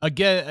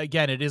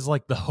again, it is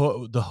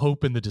the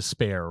hope and the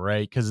despair,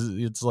 right? Because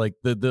it's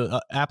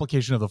the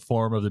application of the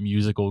form of the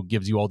musical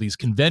gives you all these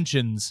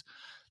conventions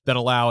that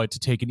allow it to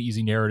take an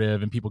easy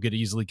narrative and people get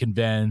easily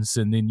convinced,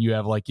 and then you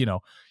have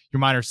your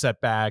minor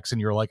setbacks and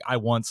you're I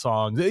want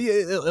songs.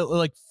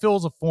 It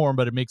fills a form,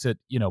 but it makes it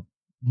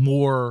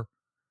more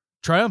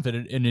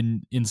triumphant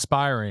and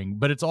inspiring.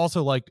 But it's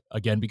also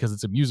again, because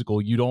it's a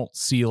musical, you don't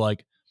see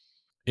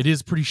it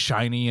is pretty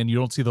shiny, and you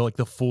don't see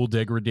the full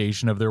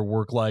degradation of their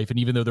work life. And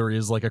even though there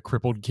is a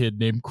crippled kid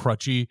named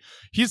Crutchy,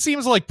 he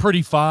seems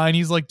pretty fine.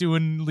 He's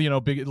doing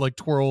big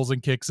twirls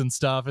and kicks and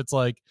stuff. It's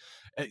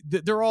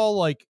they're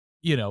all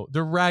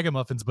they're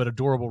ragamuffins, but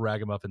adorable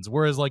ragamuffins.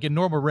 Whereas like in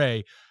Norma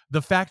Ray,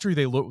 the factory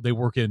they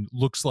work in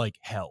looks like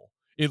hell.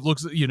 It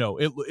looks,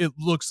 it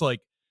looks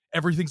like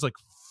everything's like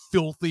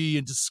filthy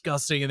and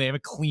disgusting, and they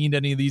haven't cleaned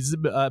any of these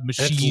It's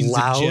machines and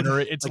loud.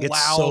 generate. It's Like, it's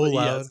loud. so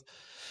loud.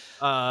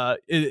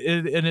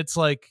 Yes. And it's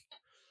like,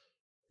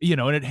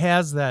 and it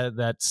has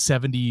that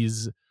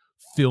 70s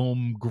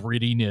film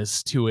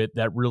grittiness to it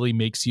that really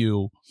makes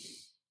you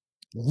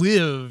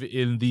live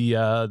in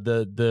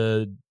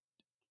the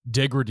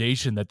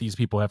degradation that these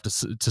people have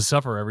to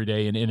suffer every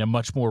day in a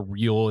much more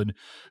real and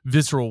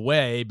visceral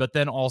way. But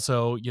then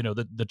also,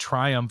 the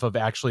triumph of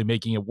actually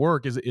making it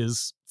work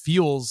is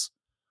feels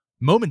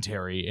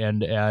momentary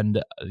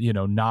and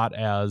not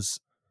as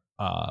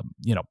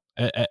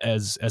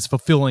as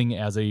fulfilling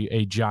as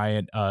a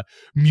giant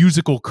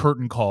musical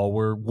curtain call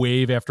where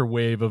wave after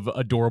wave of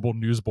adorable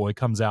newsboy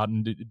comes out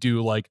and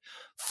do like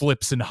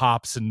flips and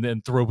hops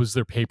and throws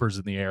their papers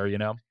in the air.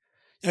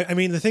 I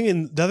mean,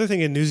 the other thing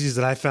in Newsies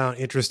that I found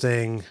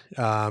interesting,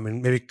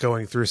 and maybe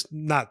going through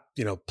not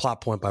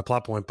plot point by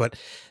plot point, but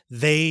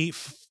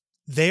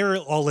they're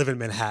all live in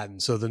Manhattan.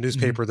 So the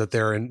newspaper that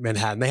they're in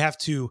Manhattan, they have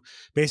to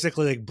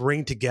basically like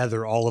bring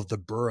together all of the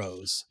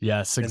boroughs,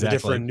 yes, exactly, and the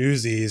different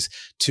Newsies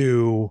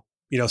to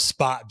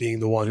Spot being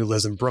the one who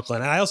lives in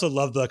Brooklyn. And I also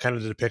love the kind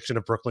of the depiction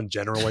of Brooklyn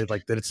generally,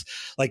 like that it's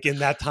like in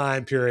that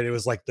time period, it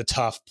was like the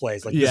tough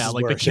place. Like, yeah,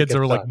 like the kids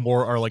are like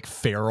like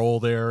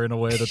feral there in a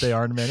way that they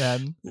are in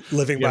Manhattan,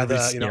 living by the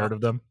scared of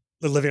them,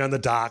 living on the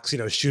docks,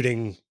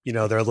 shooting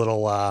their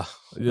little the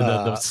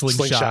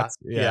slingshots.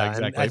 Yeah,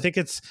 exactly. And I think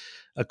it's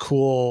a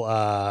cool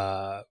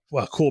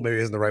cool maybe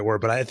isn't the right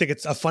word, but I think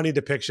it's a funny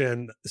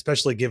depiction,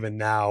 especially given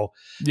now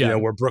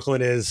where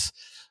Brooklyn is.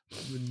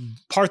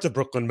 Parts of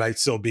Brooklyn might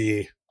still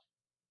be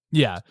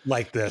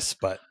like this,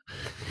 but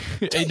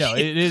no,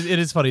 it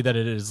is funny that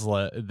it is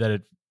that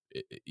it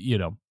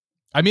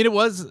I mean, it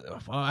was.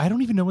 I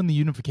don't even know when the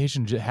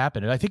unification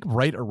happened. I think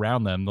right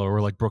around them,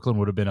 where like Brooklyn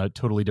would have been a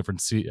totally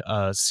different city,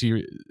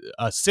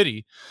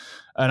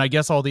 and I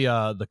guess all the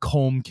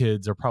Colm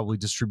kids are probably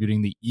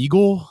distributing the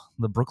Eagle,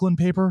 the Brooklyn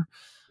paper.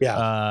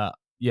 But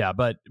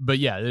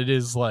yeah, it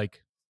is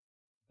like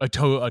a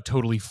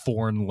totally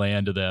foreign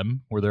land to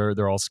them, where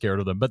they're all scared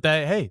of them. But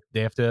they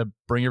have to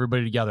bring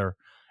everybody together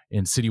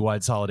in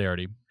citywide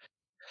solidarity,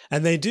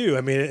 and they do.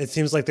 I mean, it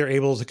seems like they're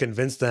able to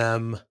convince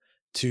them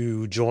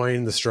to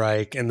join the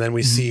strike, and then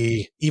we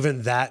see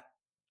even that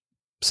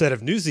set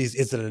of Newsies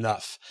isn't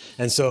enough.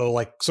 And so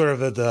like sort of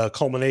the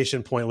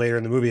culmination point later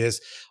in the movie is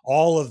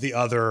all of the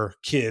other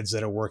kids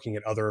that are working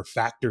at other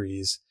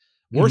factories,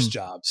 worse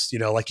jobs,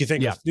 like you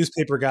think a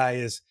newspaper guy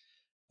is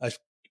a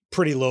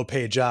pretty low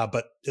paid job,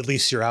 but at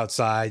least you're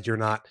outside, you're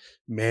not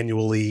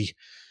manually,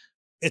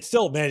 it's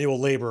still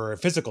manual labor or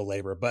physical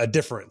labor, but a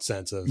different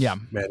sense of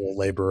manual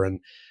labor.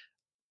 And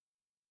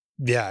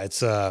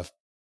it's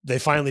they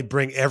finally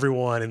bring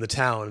everyone in the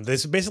town.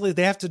 It's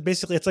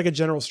like a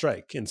general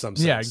strike in some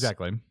sense. Yeah,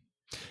 exactly.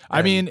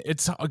 I mean,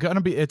 it's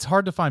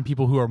hard to find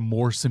people who are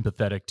more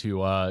sympathetic to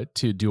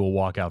do a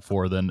walkout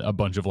for than a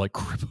bunch of like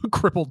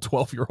crippled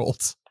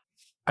 12-year-olds.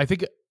 I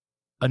think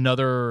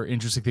another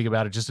interesting thing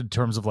about it, just in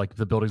terms of like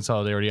the building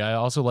solidarity, I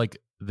also like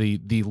the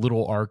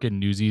little arc in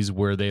Newsies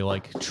where they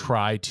like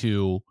try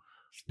to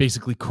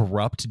basically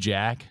corrupt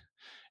Jack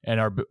and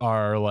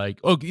are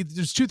like,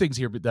 there's two things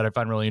here that I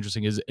find really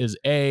interesting is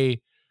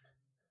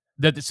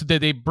that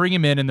they bring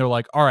him in and they're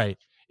like, all right,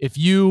 if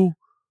you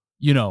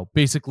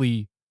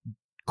basically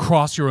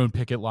cross your own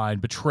picket line,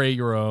 betray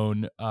your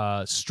own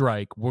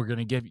strike, we're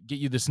gonna get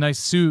you this nice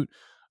suit.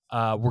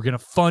 We're gonna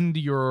fund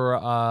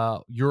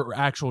your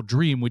actual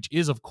dream, which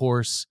is of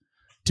course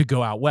to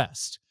go out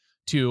west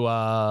to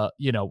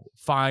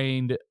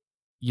find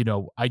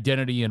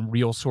identity and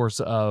real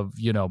source of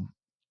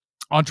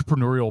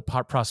entrepreneurial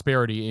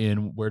prosperity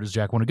in, where does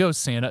Jack want to go?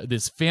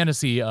 This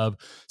fantasy of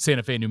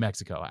Santa Fe, New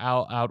Mexico,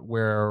 out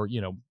where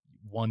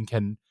one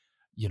can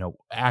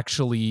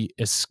actually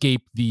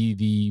escape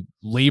the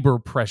labor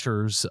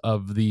pressures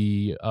of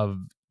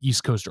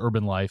East Coast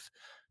urban life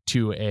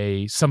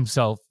to some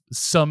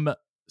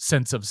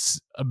sense of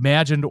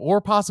imagined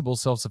or possible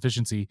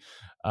self-sufficiency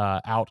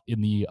out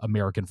in the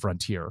American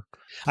frontier.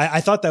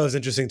 I thought that was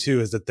interesting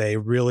too, is that they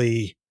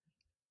really,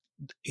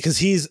 because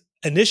he's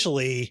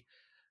initially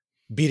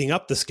beating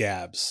up the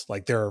scabs,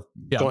 like they're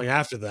going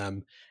after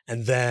them,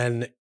 and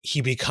then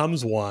he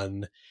becomes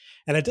one.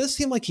 And it does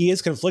seem like he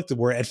is conflicted,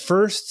 where at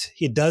first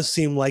it does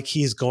seem like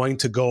he's going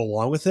to go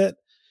along with it.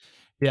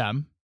 Yeah.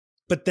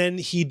 But then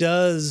he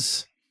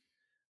does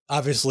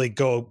obviously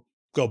go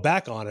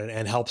back on it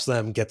and helps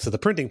them get to the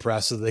printing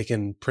press so they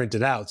can print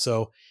it out.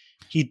 So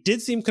he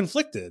did seem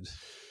conflicted.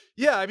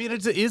 Yeah, I mean,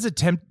 it is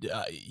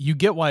you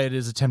get why it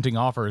is a tempting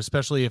offer,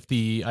 especially if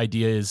the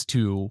idea is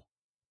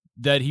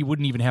that he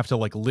wouldn't even have to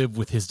like live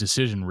with his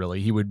decision. Really,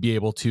 he would be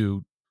able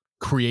to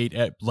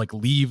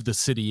leave the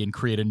city and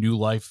create a new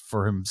life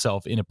for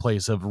himself in a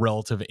place of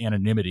relative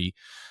anonymity.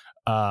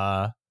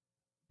 And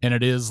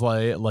it is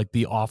like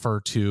the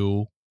offer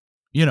to,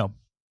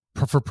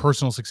 for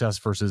personal success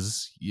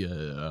versus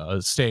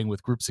staying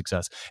with group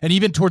success. And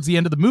even towards the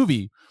end of the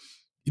movie,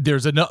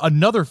 there's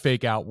another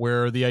fake out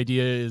where the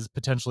idea is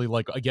potentially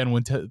like, again,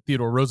 when Teddy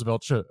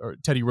Roosevelt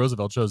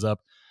shows up,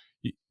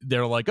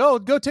 they're like, oh,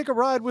 go take a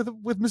ride with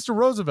Mr.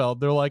 Roosevelt.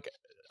 They're like,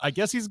 I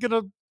guess he's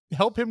gonna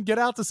help him get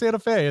out to Santa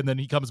Fe, and then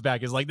he comes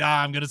back, is like,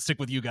 nah, I'm gonna stick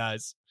with you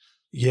guys.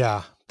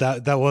 Yeah,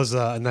 that was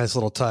a nice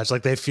little touch.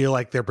 Like they feel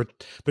like they're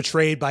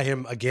betrayed by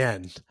him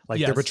again. Like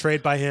Yes. they're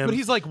betrayed by him. But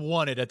he's like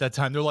wanted at that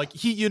time. They're like,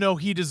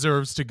 he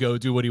deserves to go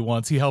do what he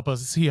wants. He helped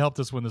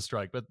us win the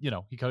strike. But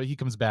he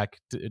comes back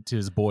to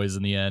his boys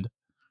in the end.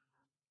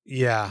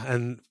 Yeah,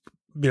 and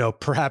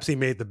perhaps he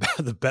made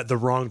the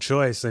wrong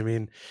choice. I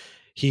mean,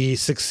 he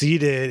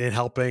succeeded in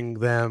helping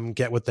them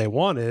get what they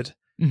wanted.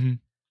 Mm-hmm.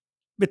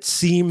 It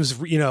seems,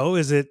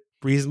 is it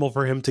reasonable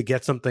for him to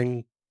get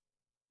something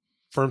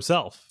for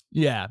himself?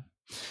 Yeah.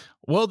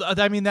 Well,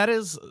 I mean, that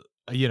is,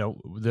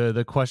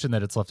 the question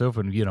that it's left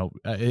open,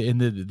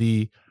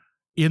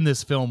 in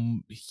this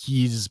film,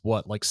 he's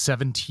what, like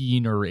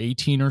 17 or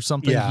 18 or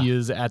something. Yeah. He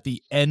is at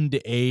the end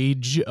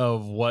age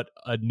of what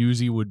a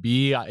newsie would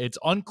be. It's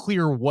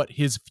unclear what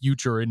his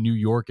future in New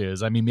York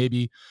is. I mean,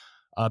 maybe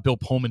Bill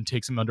Pullman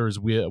takes him under his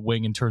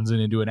wing and turns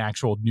it into an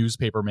actual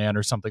newspaper man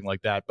or something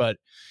like that. But,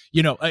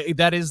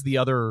 that is the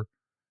other,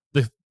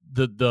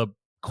 the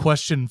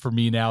question for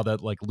me now that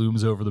like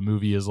looms over the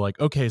movie is like,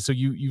 okay, so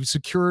you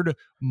secured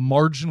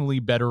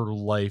marginally better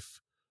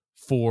life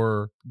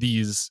for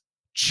these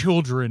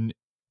children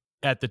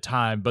at the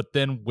time, but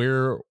then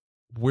where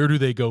do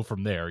they go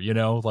from there?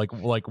 Like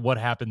what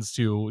happens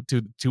to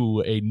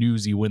a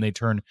newsie when they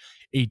turn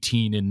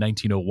 18 in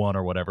 1901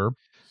 or whatever?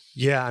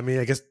 Yeah, I mean,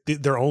 I guess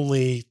they're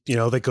only,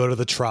 they go to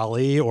the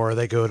trolley or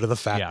they go to the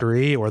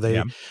factory or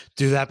they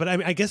do that. But I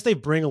mean, I guess they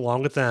bring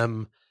along with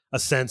them a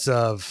sense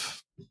of,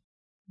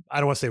 I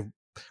don't want to say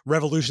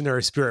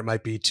revolutionary spirit,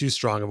 might be too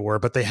strong of a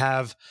word, but they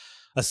have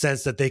a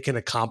sense that they can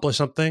accomplish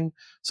something.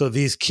 So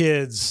these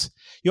kids,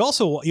 the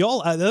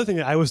other thing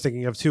that I was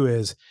thinking of too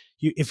is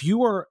if you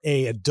were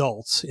a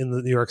adult in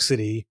the New York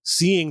City,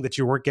 seeing that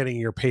you weren't getting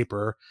your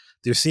paper,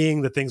 they're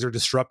seeing that things are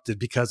disrupted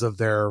because of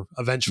their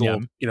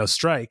eventual,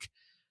 strike,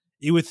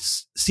 it would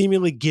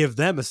seemingly give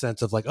them a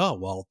sense of like, oh,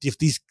 well, if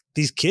these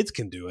kids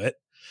can do it,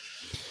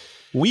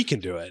 we can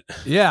do it.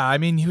 Yeah. I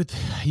mean, you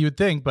would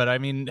think, but I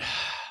mean,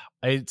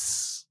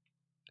 it's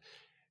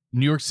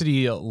New York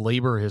City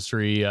labor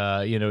history.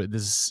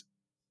 This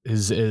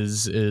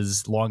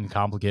is long and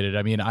complicated.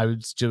 I mean, I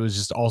was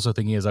just also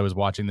thinking as I was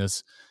watching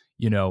this,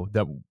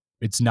 that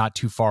it's not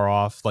too far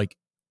off. Like,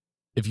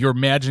 if you're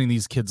imagining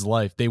these kids'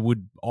 life, they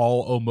would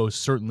all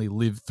almost certainly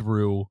live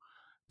through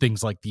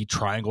things like the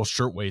Triangle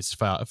Shirtwaist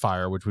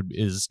Fire, which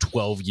is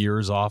 12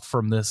 years off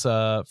from this,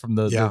 from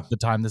the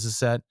time this is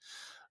set,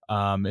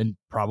 and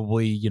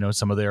probably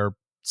some of their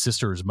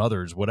sisters,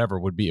 mothers, whatever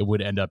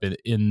would end up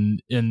in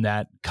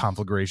that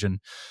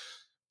conflagration.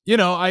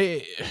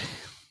 I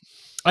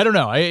don't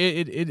know.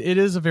 It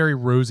is a very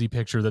rosy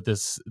picture that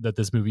this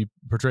movie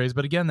portrays,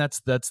 but again, that's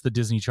the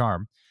Disney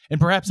charm,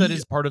 and perhaps that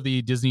is part of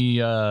the Disney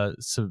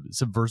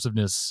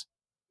subversiveness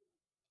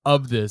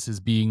of this, is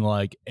being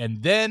like,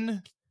 and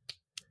then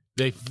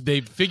they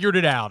figured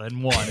it out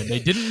and won, and they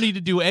didn't need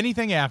to do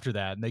anything after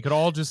that, and they could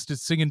all just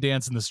sing and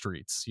dance in the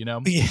streets. Yeah.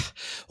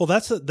 Well,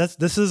 this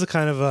is a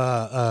kind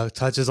of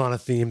touches on a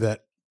theme that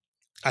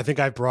I think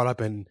I brought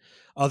up in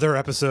other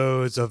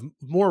episodes of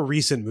more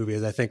recent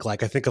movies. I think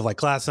of like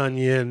Glass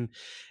Onion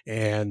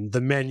and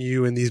The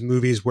Menu, and these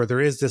movies where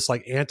there is this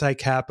like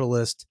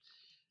anti-capitalist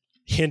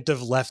hint of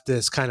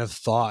leftist kind of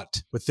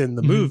thought within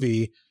the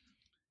movie,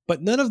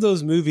 but none of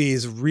those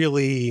movies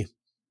really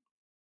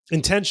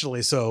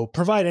intentionally so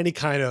provide any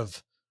kind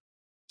of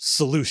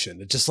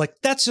solution. It's just like,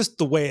 that's just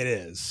the way it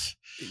is.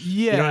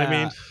 Yeah. You know what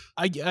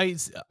I mean?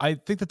 I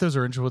think that those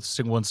are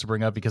interesting ones to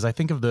bring up, because I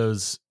think of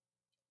those,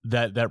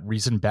 that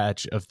recent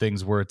batch of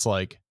things where it's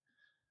like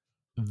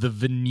the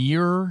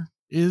veneer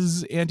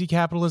is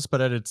anti-capitalist,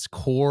 but at its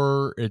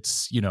core,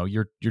 it's,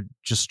 you're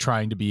just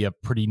trying to be a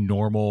pretty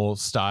normal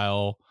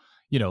style,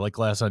 like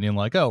Glass Onion,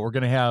 like, oh, we're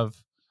going to have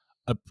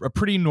a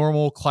pretty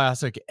normal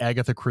classic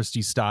Agatha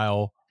Christie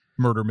style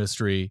murder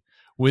mystery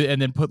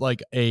and then put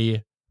like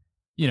a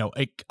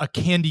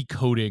candy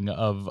coating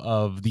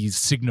of these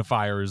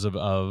signifiers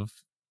of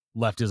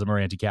leftism or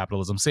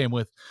anti-capitalism. Same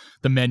with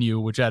The Menu,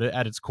 which at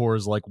its core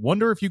is like,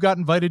 wonder if you got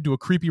invited to a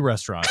creepy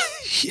restaurant.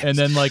 Yes. And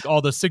then like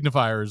all the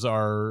signifiers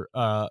are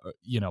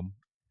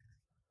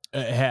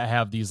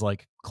have these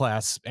like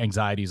class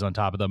anxieties on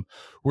top of them,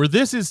 where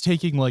this is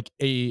taking like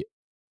a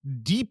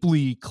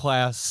deeply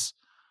class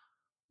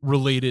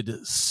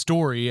related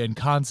story and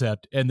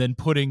concept and then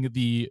putting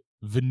the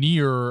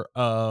veneer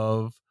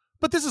of,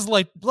 but this is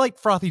like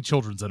frothy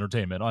children's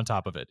entertainment on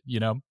top of it,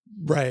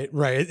 Right.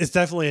 It's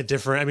definitely a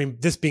different, I mean,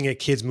 this being a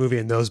kids movie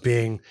and those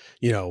being,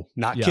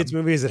 not kids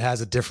movies, it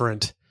has a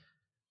different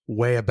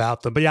way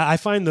about them. But yeah, I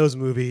find those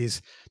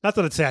movies, not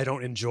that I'd say I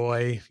don't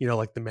enjoy,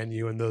 like The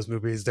Menu and those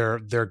movies, they're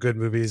good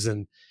movies,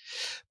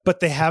 but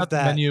they have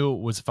that. The Menu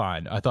was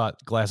fine. I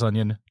thought Glass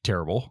Onion,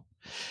 terrible.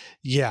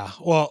 Yeah.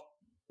 Well,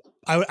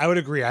 I would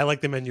agree. I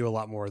like the menu a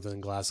lot more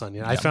than Glass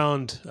Onion. Yeah. I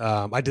found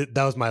that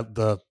was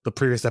the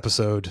previous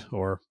episode,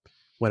 or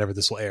whenever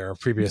this will air.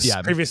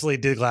 Previously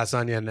did Glass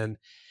Onion, and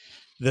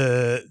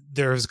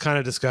there's kind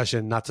of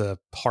discussion, not to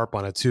harp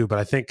on it too, but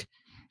I think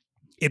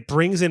it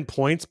brings in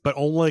points, but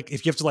only like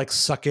if you have to like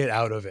suck it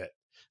out of it.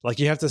 Like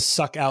you have to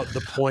suck out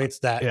the points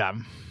that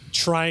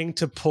trying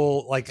to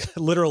pull, like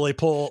literally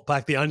pull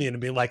back the onion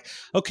and be like,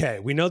 okay,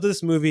 we know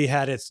this movie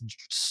had its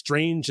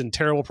strange and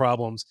terrible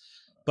problems,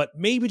 but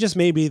maybe, just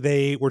maybe,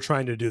 they were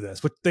trying to do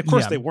this. But of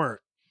course they weren't.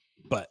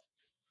 But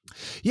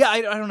yeah,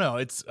 I don't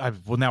know.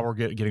 Well, now we're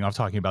getting off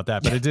talking about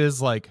that, but it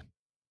is like,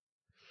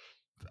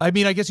 I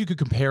mean, I guess you could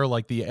compare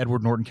like the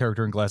Edward Norton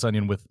character in Glass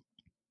Onion with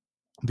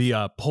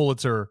the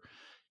Pulitzer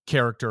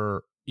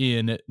character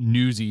in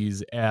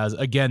Newsies as,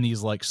 again,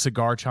 these like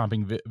cigar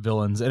chomping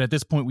villains. And at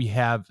this point we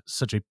have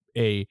such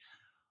a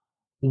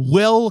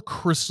well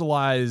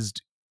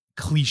crystallized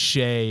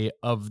cliche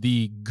of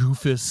the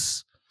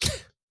goofus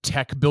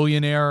tech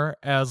billionaire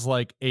as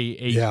like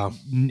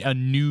a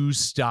new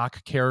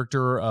stock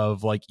character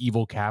of like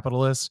evil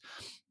capitalists,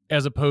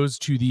 as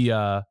opposed to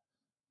the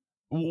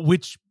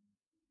which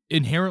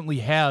inherently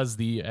has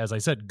the, as I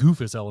said,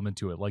 goofus element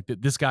to it. Like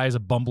this guy is a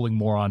bumbling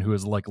moron who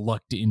has like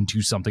lucked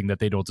into something that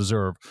they don't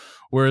deserve.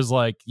 Whereas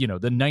like, you know,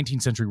 the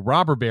 19th century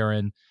robber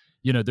baron,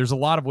 you know, there's a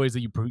lot of ways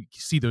that you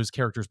see those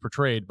characters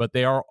portrayed, but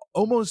they are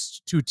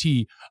almost to a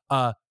T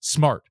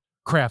smart,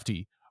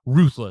 crafty,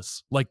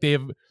 ruthless. Like they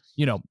have,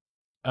 you know,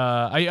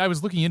 I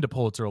was looking into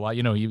Pulitzer a lot.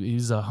 You know,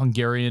 he's a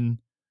Hungarian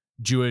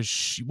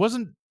Jewish. He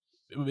wasn't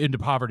into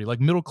poverty, like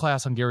middle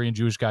class Hungarian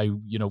Jewish guy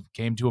who, you know,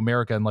 came to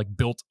America and like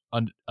built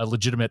a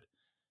legitimate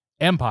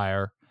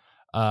empire.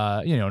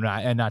 You know,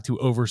 not to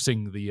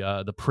oversing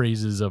the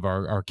praises of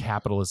our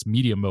capitalist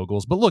media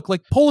moguls, but look,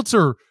 like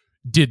Pulitzer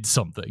did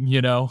something.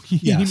 You know,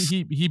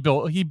 he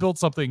built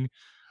something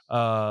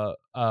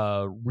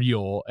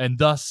real, and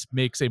thus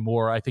makes a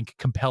more, I think,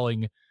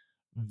 compelling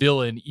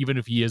villain, even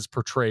if he is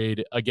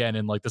portrayed again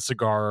in like the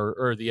cigar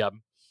or the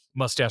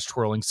mustache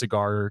twirling,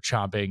 cigar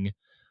chomping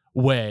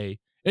way.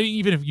 And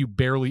even if you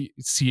barely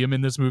see him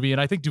in this movie,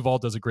 and I think Duvall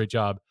does a great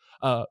job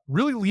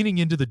really leaning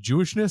into the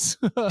Jewishness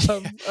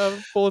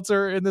of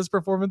Pulitzer in this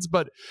performance,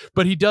 but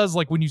he does,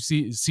 like, when you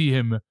see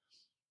him,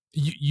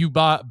 you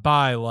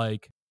buy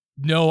like,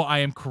 no, I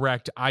am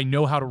correct, I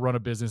know how to run a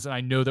business, and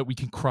I know that we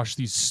can crush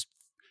these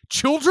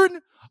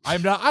children.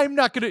 I'm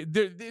not gonna,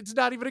 it's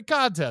not even a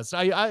contest.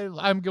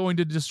 I'm going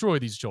to destroy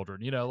these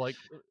children, you know, like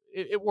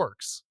it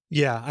works.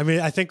 Yeah, I mean,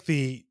 I think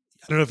I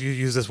don't know if you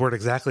use this word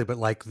exactly, but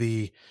like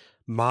the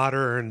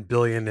modern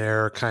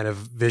billionaire kind of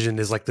vision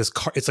is like this,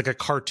 it's like a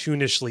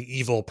cartoonishly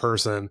evil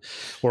person.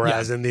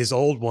 Whereas in these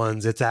old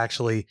ones, it's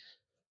actually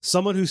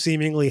someone who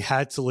seemingly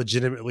had to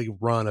legitimately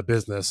run a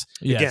business.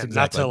 Yes, again, exactly.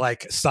 not to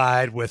like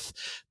side with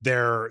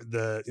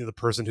the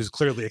person who's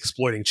clearly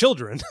exploiting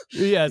children.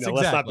 Yes,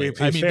 exactly. Let's not be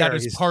I mean, fair. that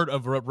is part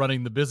of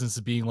running the business,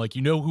 of being like,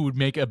 you know, who would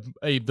make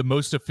the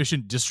most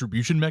efficient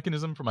distribution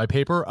mechanism for my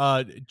paper?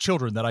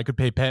 Children that I could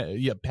pay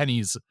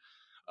pennies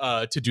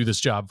to do this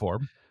job for.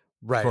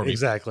 Right. For me.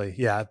 Exactly.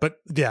 Yeah. But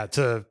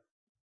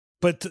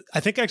I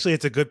think actually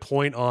it's a good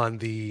point on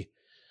the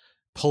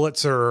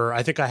Pulitzer.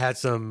 I think I had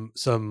some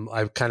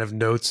kind of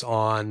notes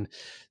on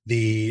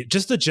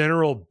just the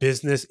general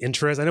business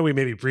interest. I know we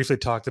maybe briefly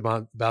talked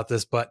about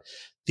this, but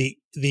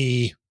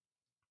the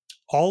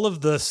all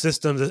of the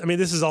systems, I mean,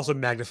 this is also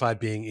magnified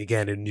being,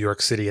 again, in New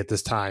York City at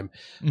this time,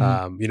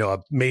 you know, a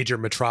major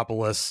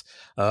metropolis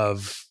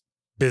of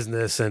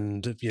business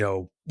and, you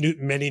know,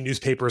 many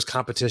newspapers,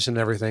 competition,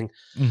 and everything.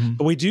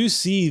 But we do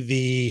see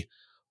the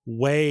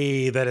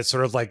way that it's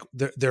sort of like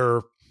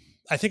they're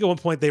I think at one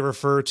point they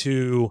refer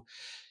to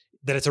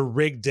that it's a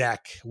rigged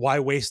deck. Why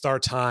waste our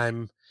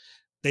time?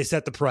 They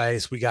set the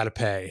price. We got to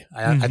pay.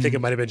 I think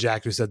it might have been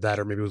Jack who said that,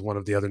 or maybe it was one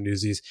of the other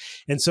Newsies.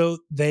 And so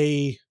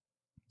they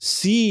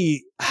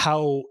see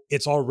how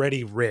it's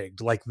already rigged.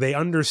 Like they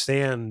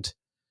understand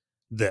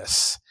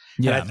this.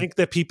 Yeah. And I think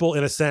that people,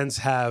 in a sense,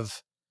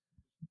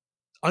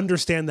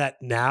 understand that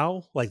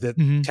now, like that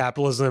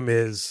capitalism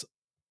is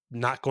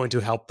not going to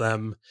help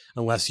them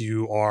unless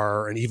you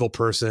are an evil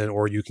person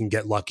or you can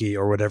get lucky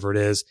or whatever it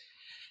is.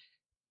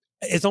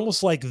 It's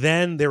almost like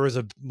then there was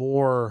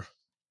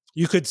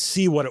you could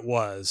see what it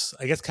was.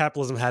 I guess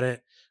capitalism hadn't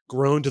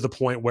grown to the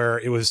point where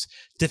it was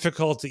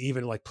difficult to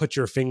even like put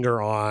your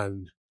finger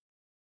on.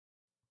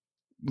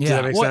 Does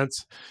that make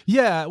sense?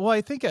 Yeah. Well, I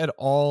think at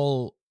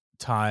all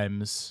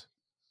times,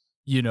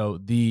 you know,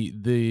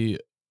 the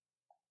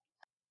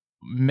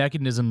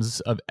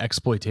mechanisms of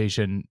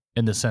exploitation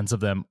in the sense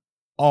of them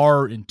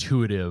are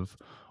intuitive.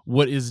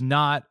 What is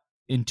not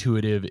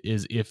intuitive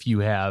is if you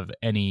have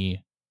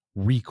any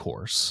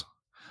recourse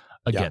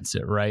against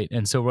it, right?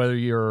 And so whether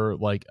you're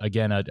like,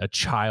 again, a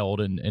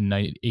child in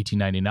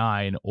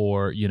 1899,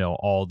 or, you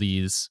know,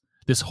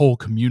 this whole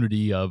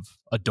community of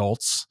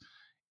adults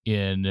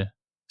in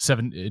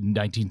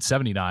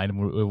 1979,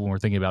 when we're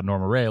thinking about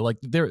Norma Ray, like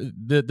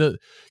the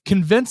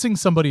convincing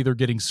somebody they're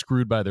getting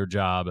screwed by their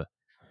job,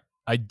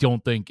 I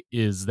don't think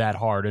is that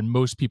hard, and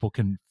most people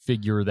can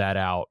figure that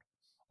out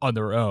on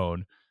their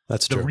own.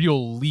 That's The true.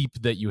 real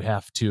leap that you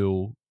have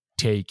to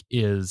take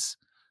is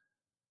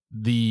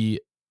if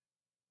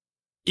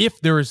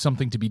there is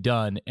something to be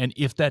done, and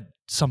if that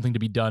something to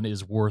be done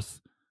is worth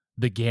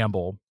the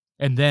gamble,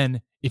 and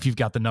then if you've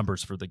got the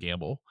numbers for the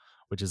gamble,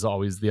 which is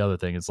always the other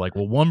thing. It's like,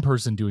 well, one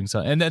person doing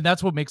something, and then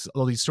that's what makes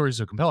all these stories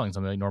so compelling.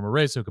 Something like Norma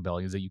Ray so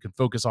compelling is that you can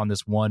focus on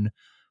this one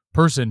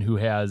person who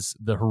has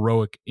the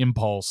heroic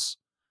impulse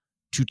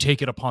to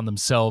take it upon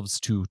themselves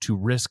to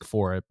risk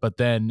for it, but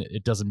then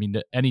it doesn't mean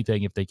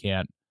anything if they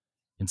can't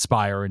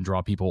inspire and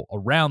draw people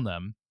around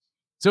them.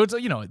 So it's I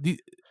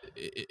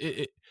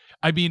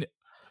mean,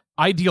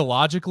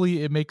 ideologically,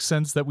 it makes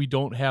sense that we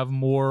don't have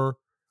more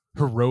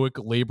heroic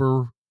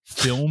labor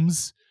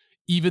films,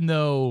 even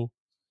though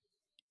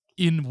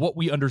in what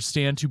we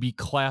understand to be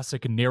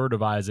classic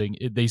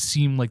narrativizing, they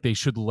seem like they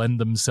should lend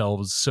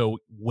themselves so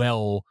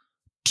well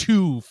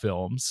to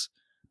films.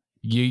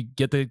 You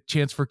get the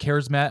chance for a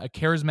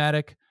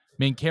charismatic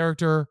main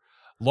character,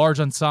 large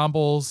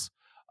ensembles,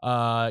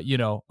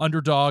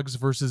 underdogs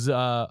versus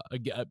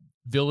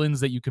villains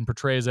that you can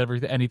portray as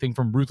anything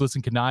from ruthless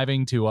and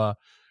conniving to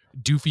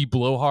doofy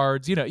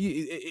blowhards.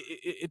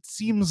 It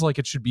seems like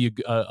it should be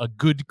a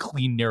good,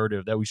 clean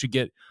narrative that we should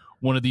get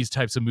one of these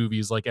types of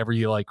movies like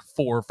every 4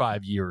 or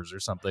 5 years or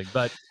something.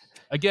 But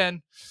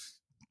again,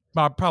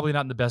 probably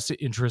not in the best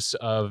interest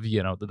of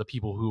the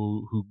people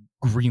who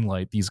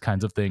greenlight these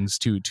kinds of things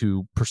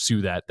to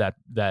pursue that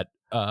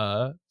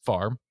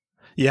far.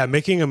 Yeah,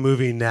 making a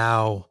movie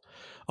now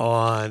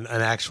on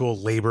an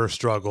actual labor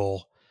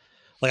struggle.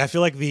 Like, I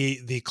feel like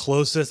the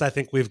closest I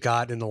think we've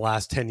got in the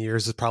last 10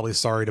 years is probably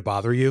Sorry to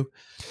Bother You.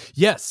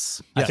 Yes.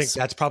 I think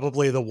that's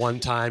probably the one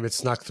time it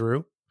snuck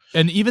through.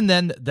 And even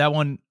then, that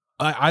one,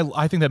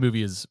 I think that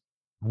movie is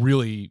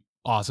really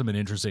awesome and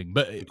interesting.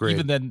 But Agreed.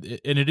 Even then,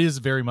 and it is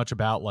very much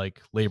about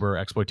labor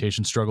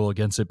exploitation struggle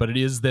against it, but it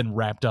is then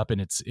wrapped up in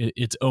its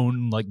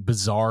own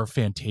bizarre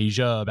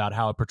fantasia about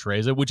how it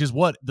portrays it, which is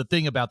what the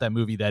thing about that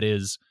movie that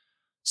is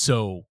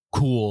so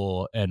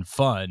cool and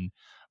fun.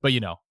 But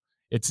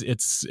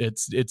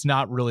it's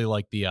not really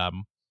like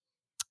the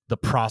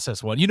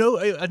process one.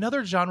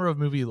 Another genre of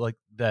movie like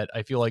that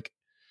I feel like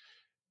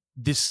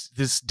this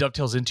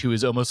dovetails into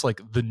is almost like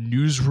the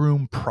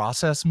newsroom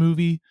process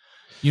movie.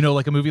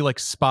 Like a movie like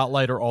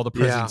Spotlight or All the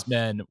President's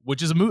Men,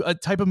 which is a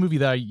type of movie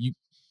that I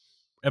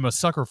am a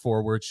sucker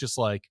for, where it's just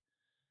the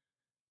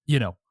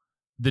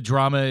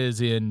drama is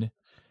in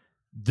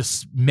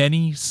this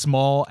many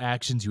small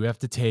actions you have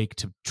to take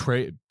to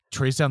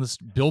trace down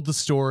build the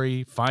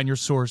story, find your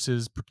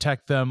sources,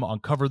 protect them,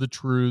 uncover the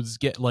truths,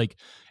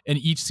 and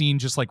each scene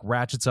just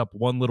ratchets up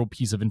one little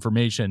piece of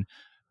information,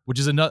 which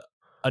is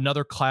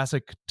another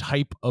classic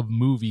type of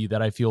movie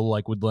that I feel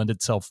like would lend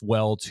itself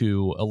well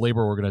to a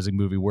labor organizing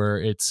movie, where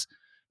it's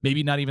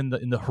maybe not even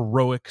in the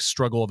heroic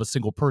struggle of a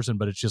single person,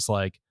 but it's just all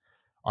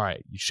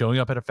right, you're showing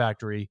up at a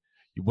factory.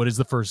 What is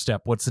the first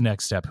step? What's the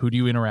next step? Who do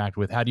you interact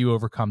with? How do you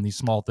overcome these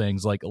small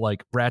things? Like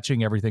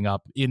ratcheting everything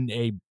up in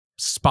a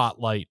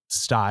Spotlight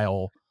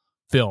style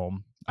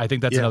film. I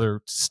think that's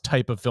another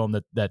type of film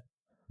that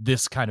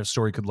this kind of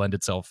story could lend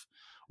itself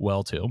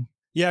well to.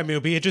 Yeah, I mean, it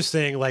would be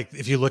interesting,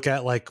 if you look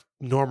at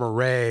Norma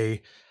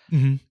Ray,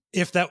 mm-hmm.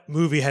 if that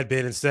movie had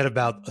been instead of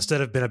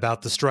been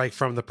about the strike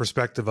from the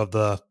perspective of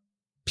the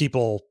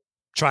people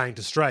trying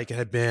to strike, it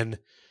had been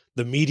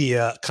the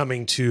media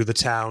coming to the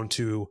town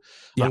to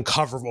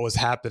uncover what was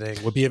happening,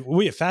 would be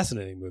a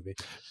fascinating movie.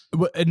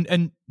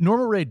 And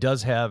Norma Ray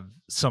does have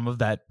some of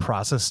that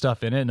process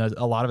stuff in it, and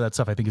a lot of that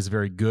stuff I think is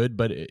very good.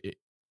 But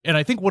and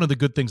I think one of the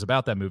good things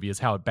about that movie is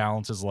how it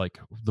balances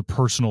the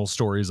personal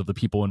stories of the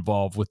people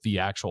involved with the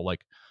actual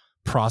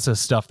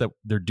process stuff that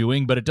they're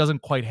doing. But it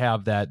doesn't quite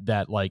have that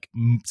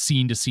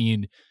scene to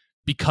scene.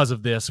 Because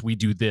of this, we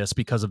do this.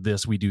 Because of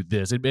this, we do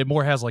this. It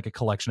more has a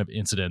collection of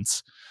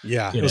incidents.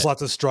 Yeah, there's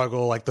lots of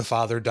struggle. The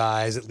father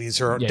dies, it leads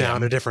her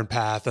down a different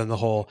path, and the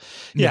whole.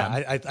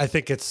 I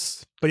think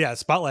it's. But yeah,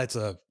 Spotlight's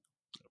a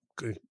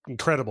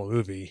incredible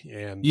movie,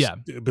 and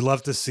we'd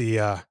love to see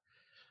a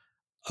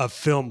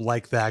film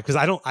like that, because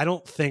I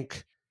don't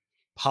think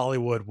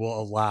Hollywood will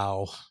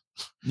allow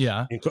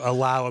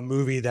a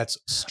movie that's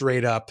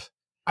straight up.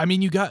 I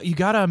mean, you got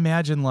to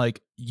imagine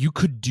you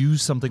could do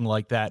something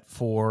like that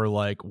for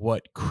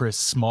what Chris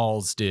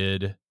Smalls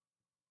did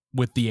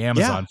with the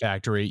Amazon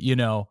factory,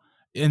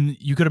 and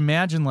you could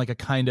imagine a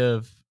kind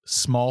of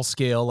small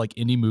scale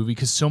indie movie,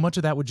 because so much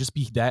of that would just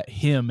be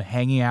him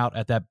hanging out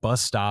at that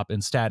bus stop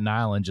in Staten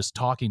Island just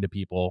talking to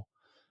people.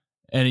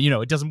 And it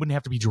wouldn't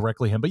have to be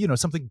directly him, but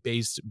something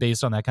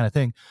based on that kind of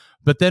thing.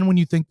 But then when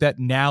you think that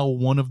now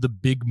one of the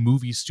big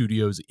movie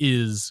studios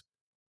is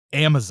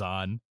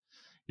Amazon,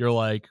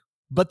 you're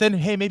but then,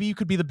 hey, maybe you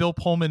could be the Bill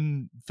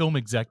Pullman film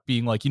exec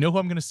being who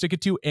I'm going to stick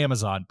it to?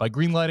 Amazon, by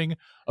greenlighting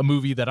a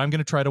movie that I'm going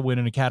to try to win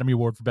an Academy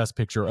Award for Best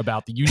Picture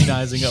about the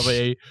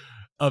unionizing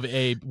of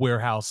a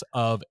warehouse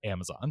of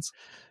Amazons.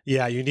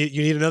 Yeah, you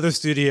need another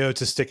studio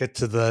to stick it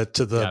to the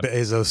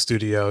Bezos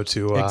studio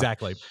to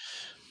exactly.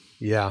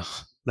 Yeah,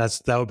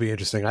 that would be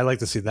interesting. I'd like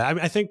to see that. I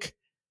mean, I think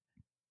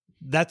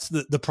that's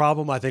the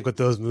problem I think with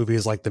those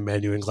movies like The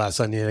Menu and Glass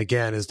Onion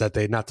again is that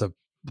they, not to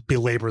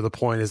belabor the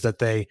point, is that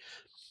they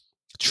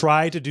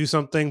try to do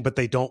something but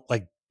they don't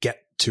like get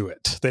to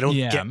it. They don't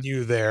Yeah. get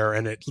you there,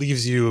 and it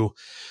leaves you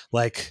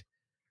like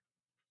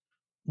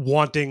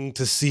wanting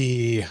to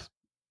see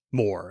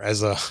more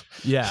as a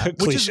cliche.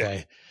 Which is,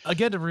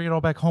 again, to bring it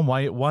all back home,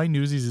 why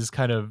Newsies is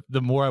kind of,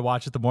 the more I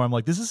watch it, the more I'm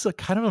like, this is a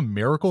kind of a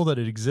miracle that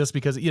it exists,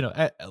 because, you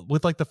know,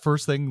 with like the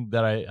first thing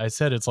that I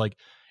said, it's like,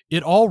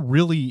 it all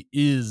really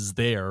is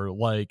there.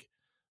 Like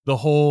the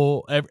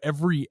whole,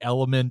 every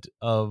element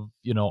of,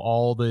 you know,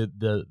 all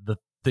the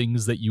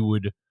things that you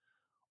would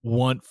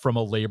want from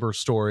a labor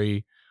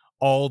story,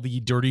 all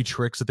the dirty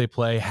tricks that they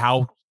play,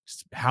 how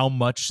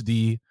much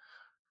the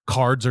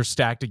cards are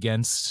stacked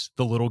against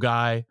the little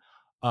guy,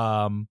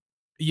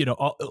 you know,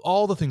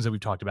 all the things that we've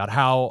talked about,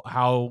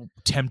 how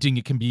tempting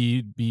it can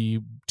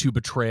be to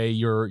betray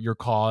your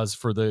cause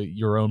for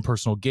your own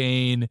personal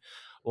gain,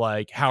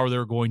 like how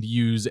they're going to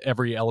use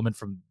every element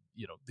from,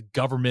 you know, the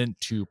government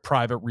to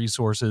private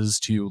resources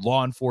to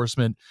law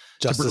enforcement,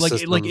 Justice like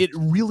system. it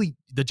really,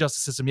 the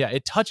justice system, yeah,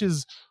 it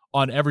touches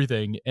on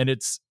everything, and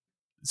it's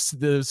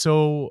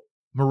so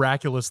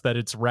miraculous that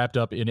it's wrapped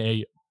up in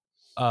a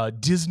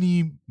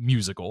Disney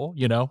musical,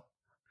 you know?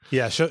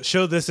 Yeah,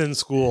 show this in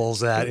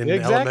schools in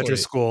elementary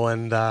school,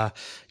 and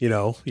you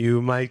know,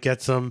 you might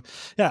get some.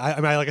 Yeah, I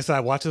mean, like I said,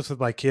 I watched this with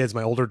my kids.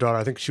 My older daughter,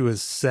 I think she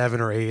was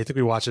 7 or 8. I think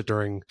we watched it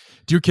during.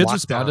 Do your kids lockdown.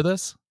 respond to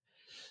this?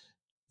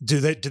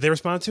 Did they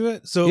respond to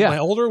it? So Yeah. my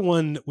older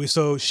one,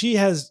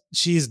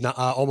 she's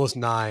almost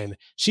 9.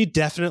 She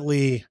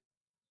definitely.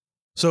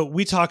 So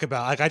we talk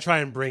about, like, I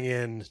try and bring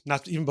in,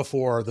 not even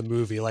before the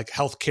movie, like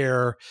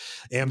healthcare,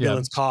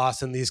 ambulance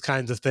costs, and these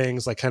kinds of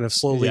things, like kind of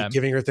slowly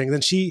giving her things.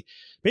 And she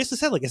basically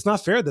said, like, it's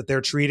not fair that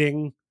they're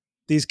treating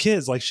these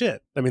kids like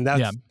shit. I mean,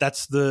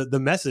 that's the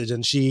message,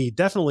 and she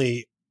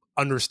definitely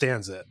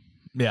understands it.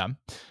 Yeah.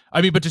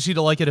 I mean, but did she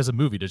like it as a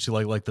movie? Did she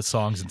like the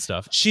songs and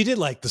stuff? She did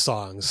like the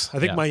songs. I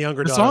think my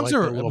younger daughter songs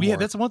liked it a little more.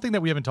 That's one thing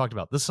that we haven't talked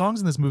about. The songs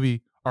in this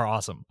movie are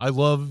awesome. I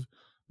love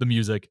the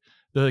music.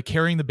 The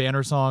Carrying the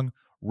Banner song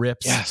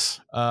rips.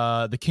 Yes.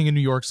 The King of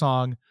New York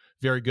song,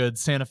 very good.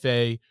 Santa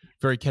Fe,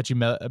 very catchy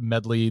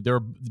medley. There are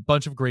a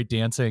bunch of great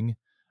dancing.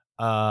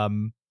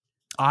 I've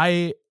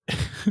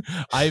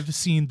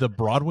seen the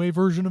Broadway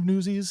version of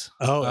Newsies.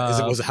 Oh,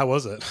 how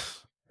was it?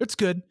 It's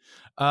good.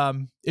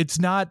 It's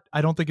not,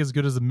 I don't think, as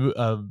good as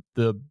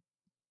the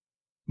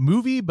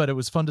movie, but it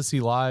was fun to see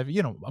live.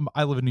 You know,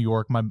 I live in New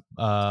York. My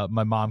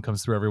mom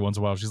comes through every once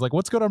in a while. She's like,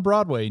 "What's good on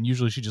Broadway?" And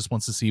usually she just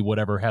wants to see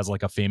whatever has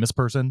like a famous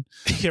person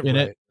in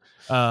it.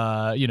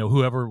 You know,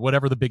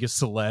 whatever the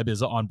biggest celeb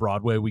is on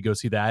Broadway, we go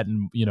see that.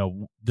 And, you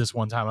know, this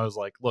one time I was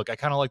like, look, I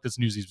kind of like this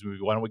Newsies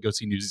movie. Why don't we go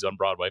see Newsies on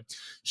Broadway?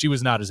 She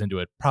was not as into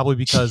it, probably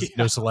because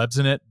no celebs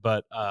in it,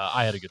 but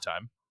I had a good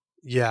time.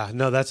 Yeah,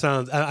 no, that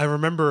sounds, I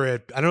remember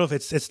it. I don't know if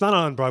it's not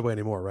on Broadway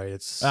anymore, right?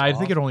 I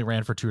think it only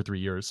ran for 2 or 3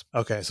 years.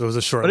 Okay, so it was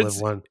a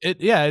short-lived one.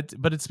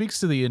 But it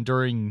speaks to the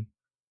enduring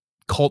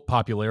cult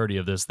popularity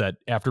of this, that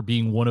after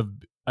being one of,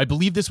 I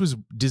believe this was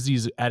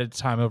Disney's, at its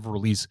time of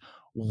release,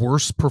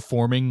 worst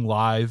performing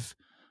live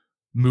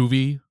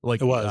movie, like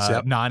it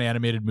was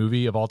non-animated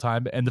movie of all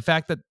time, and the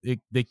fact that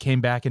they came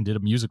back and did a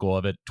musical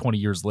of it 20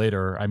 years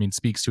later, I mean,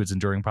 speaks to its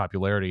enduring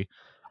popularity.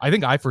 I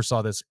think I first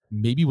saw this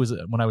maybe was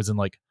when I was in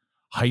like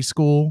high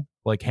school,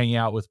 like hanging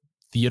out with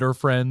theater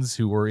friends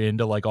who were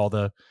into like all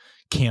the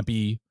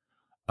campy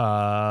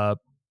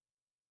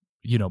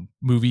you know,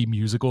 movie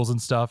musicals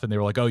and stuff, and they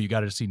were like, "Oh, you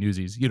got to see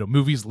Newsies." You know,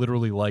 movies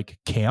literally like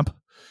camp.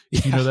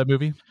 If you know that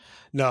movie.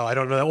 No, I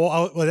don't know that.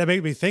 Well, that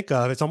made me think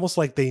of, it's almost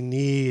like they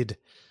need,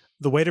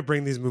 the way to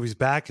bring these movies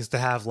back is to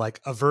have like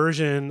a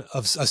version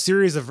of a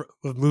series of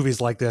movies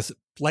like this,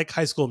 like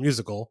High School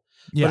Musical,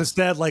 but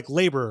instead like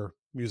labor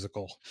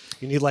musical.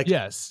 You need like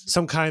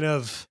some kind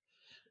of.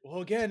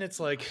 Well, again, it's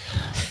like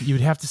you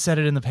would have to set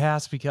it in the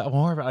past, because,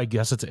 or I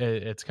guess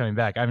it's coming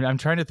back. I mean, I'm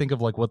trying to think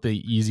of like what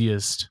the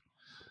easiest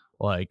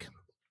like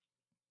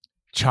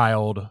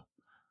child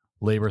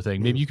labor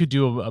thing. Maybe you could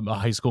do a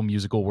High School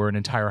Musical where an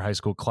entire high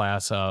school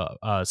class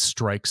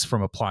strikes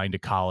from applying to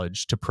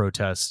college to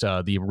protest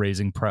the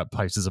raising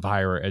prices of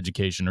higher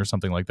education or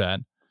something like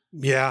that.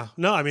 Yeah,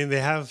 no, I mean,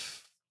 they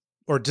have,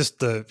 or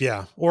just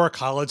or a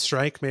college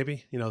strike,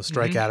 maybe, you know,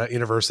 strike at a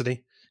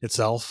university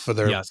itself for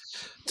their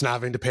it's not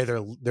having to pay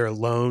their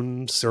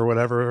loans or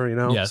whatever, you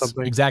know.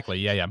 Something exactly.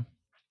 Yeah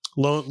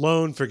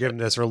loan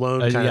forgiveness or loan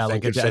kind of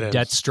thing, like a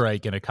debt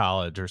strike in a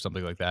college or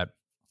something like that.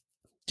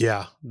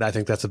 Yeah, I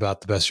think that's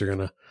about the best you're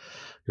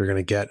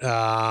gonna get.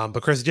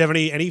 But Chris, do you have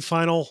any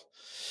final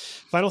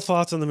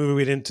thoughts on the movie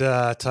we didn't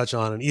touch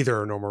on in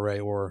either Norma Ray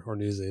or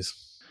Newsies?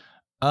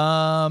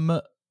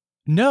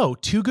 No,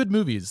 2 good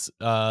movies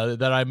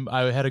that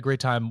I had a great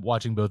time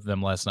watching both of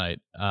them last night.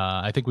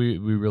 I think we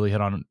really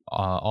hit on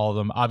all of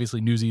them.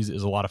 Obviously, Newsies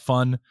is a lot of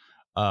fun.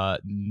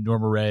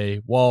 Norma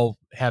Ray, while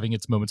having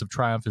its moments of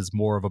triumph, is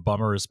more of a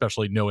bummer,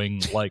 especially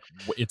knowing like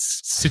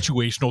its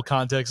situational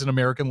context in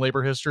American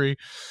labor history.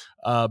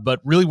 But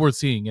really worth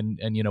seeing,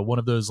 and you know, one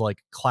of those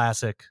like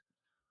classic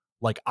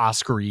like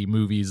Oscar-y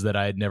movies that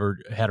I had never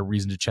had a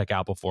reason to check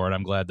out before, and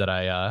I'm glad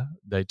that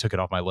they took it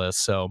off my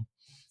list. So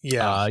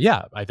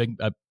yeah, I think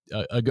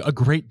a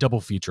great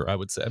double feature, I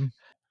would say.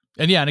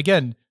 And yeah, and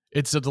again,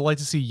 it's a delight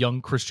to see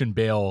young Christian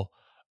Bale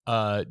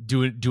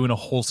doing a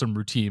wholesome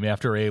routine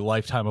after a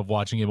lifetime of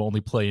watching him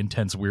only play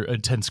intense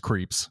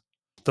creeps.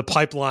 The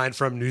pipeline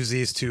from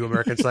Newsies to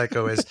American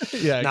Psycho is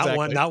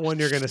not one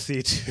you're going to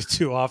see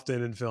too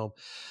often in film.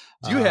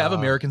 Do you have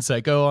American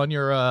Psycho on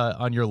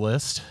your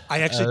list?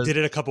 I actually did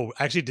it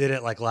did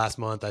it like last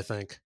month, I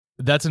think.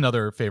 That's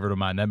another favorite of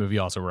mine. That movie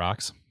also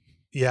rocks.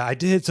 Yeah, I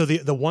did. So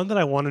the one that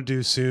I want to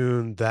do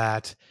soon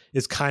that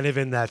is kind of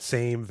in that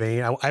same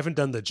vein. I haven't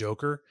done the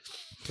Joker,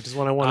 which is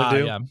what I want to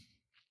do. Yeah.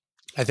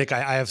 I think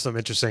I have some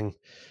interesting,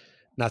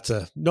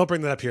 don't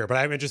bring that up here, but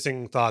I have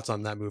interesting thoughts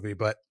on that movie.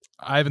 But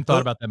I haven't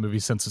thought about that movie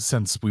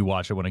since we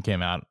watched it when it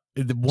came out.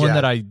 The one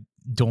that I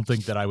don't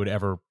think that I would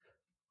ever.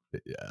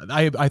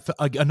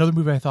 Another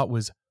movie I thought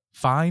was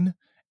fine,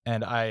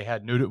 and I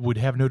would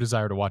have no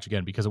desire to watch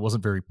again because it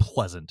wasn't very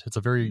pleasant. It's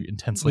a very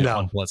intensely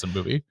unpleasant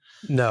movie.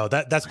 No,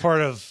 that's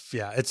part of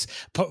it's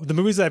the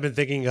movies that I've been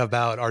thinking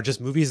about are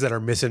just movies that are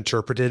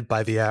misinterpreted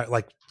by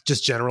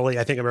just generally.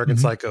 I think American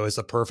Psycho is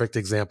a perfect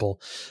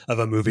example of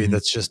a movie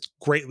that's just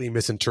greatly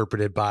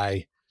misinterpreted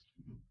by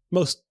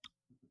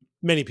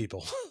many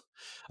people.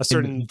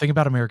 The thing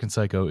about American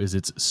Psycho is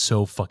it's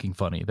so fucking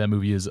funny. That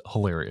movie is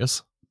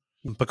hilarious.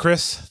 But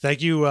Chris,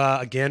 thank you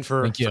again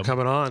for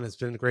coming on. It's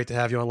been great to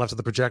have you on Left of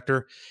the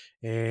Projector.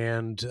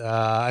 And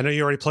I know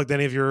you already plugged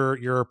any of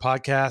your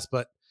podcasts,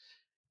 but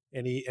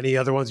any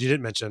other ones you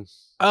didn't mention?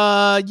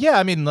 Yeah,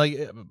 I mean,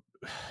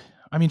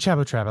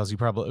 Chapo Trap House, you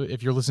probably,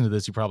 if you're listening to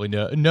this, you probably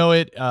know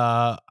it.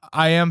 I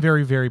am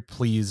very, very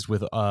pleased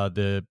with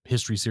the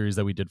history series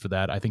that we did for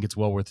that. I think it's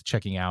well worth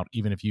checking out,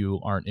 even if you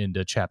aren't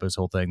into Chapo's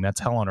whole thing. That's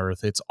Hell on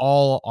Earth. It's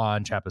all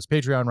on Chapo's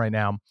Patreon right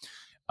now.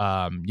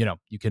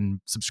 You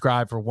can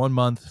subscribe for 1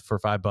 month for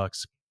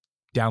 $5,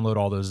 download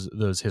all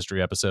those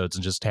history episodes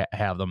and just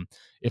have them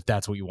if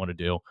that's what you want to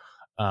do.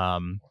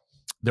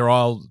 They're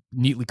all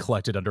neatly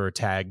collected under a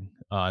tag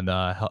on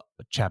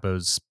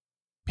Chapo's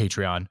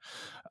Patreon.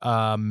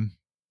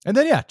 And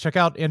then check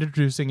out And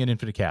Introducing an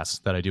Infinite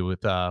Cast that I do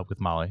with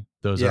Molly.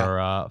 Those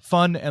are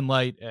fun and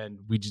light, and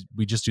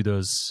we just do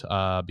those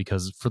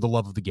because for the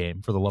love of the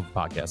game, for the love of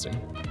podcasting.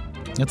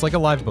 It's like a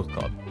live book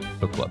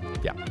club.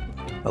 Yeah.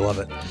 I love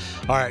it.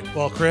 All right.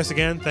 Well, Chris,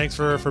 again, thanks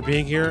for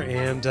being here,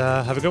 and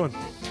have a good one.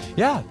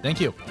 Yeah, thank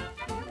you.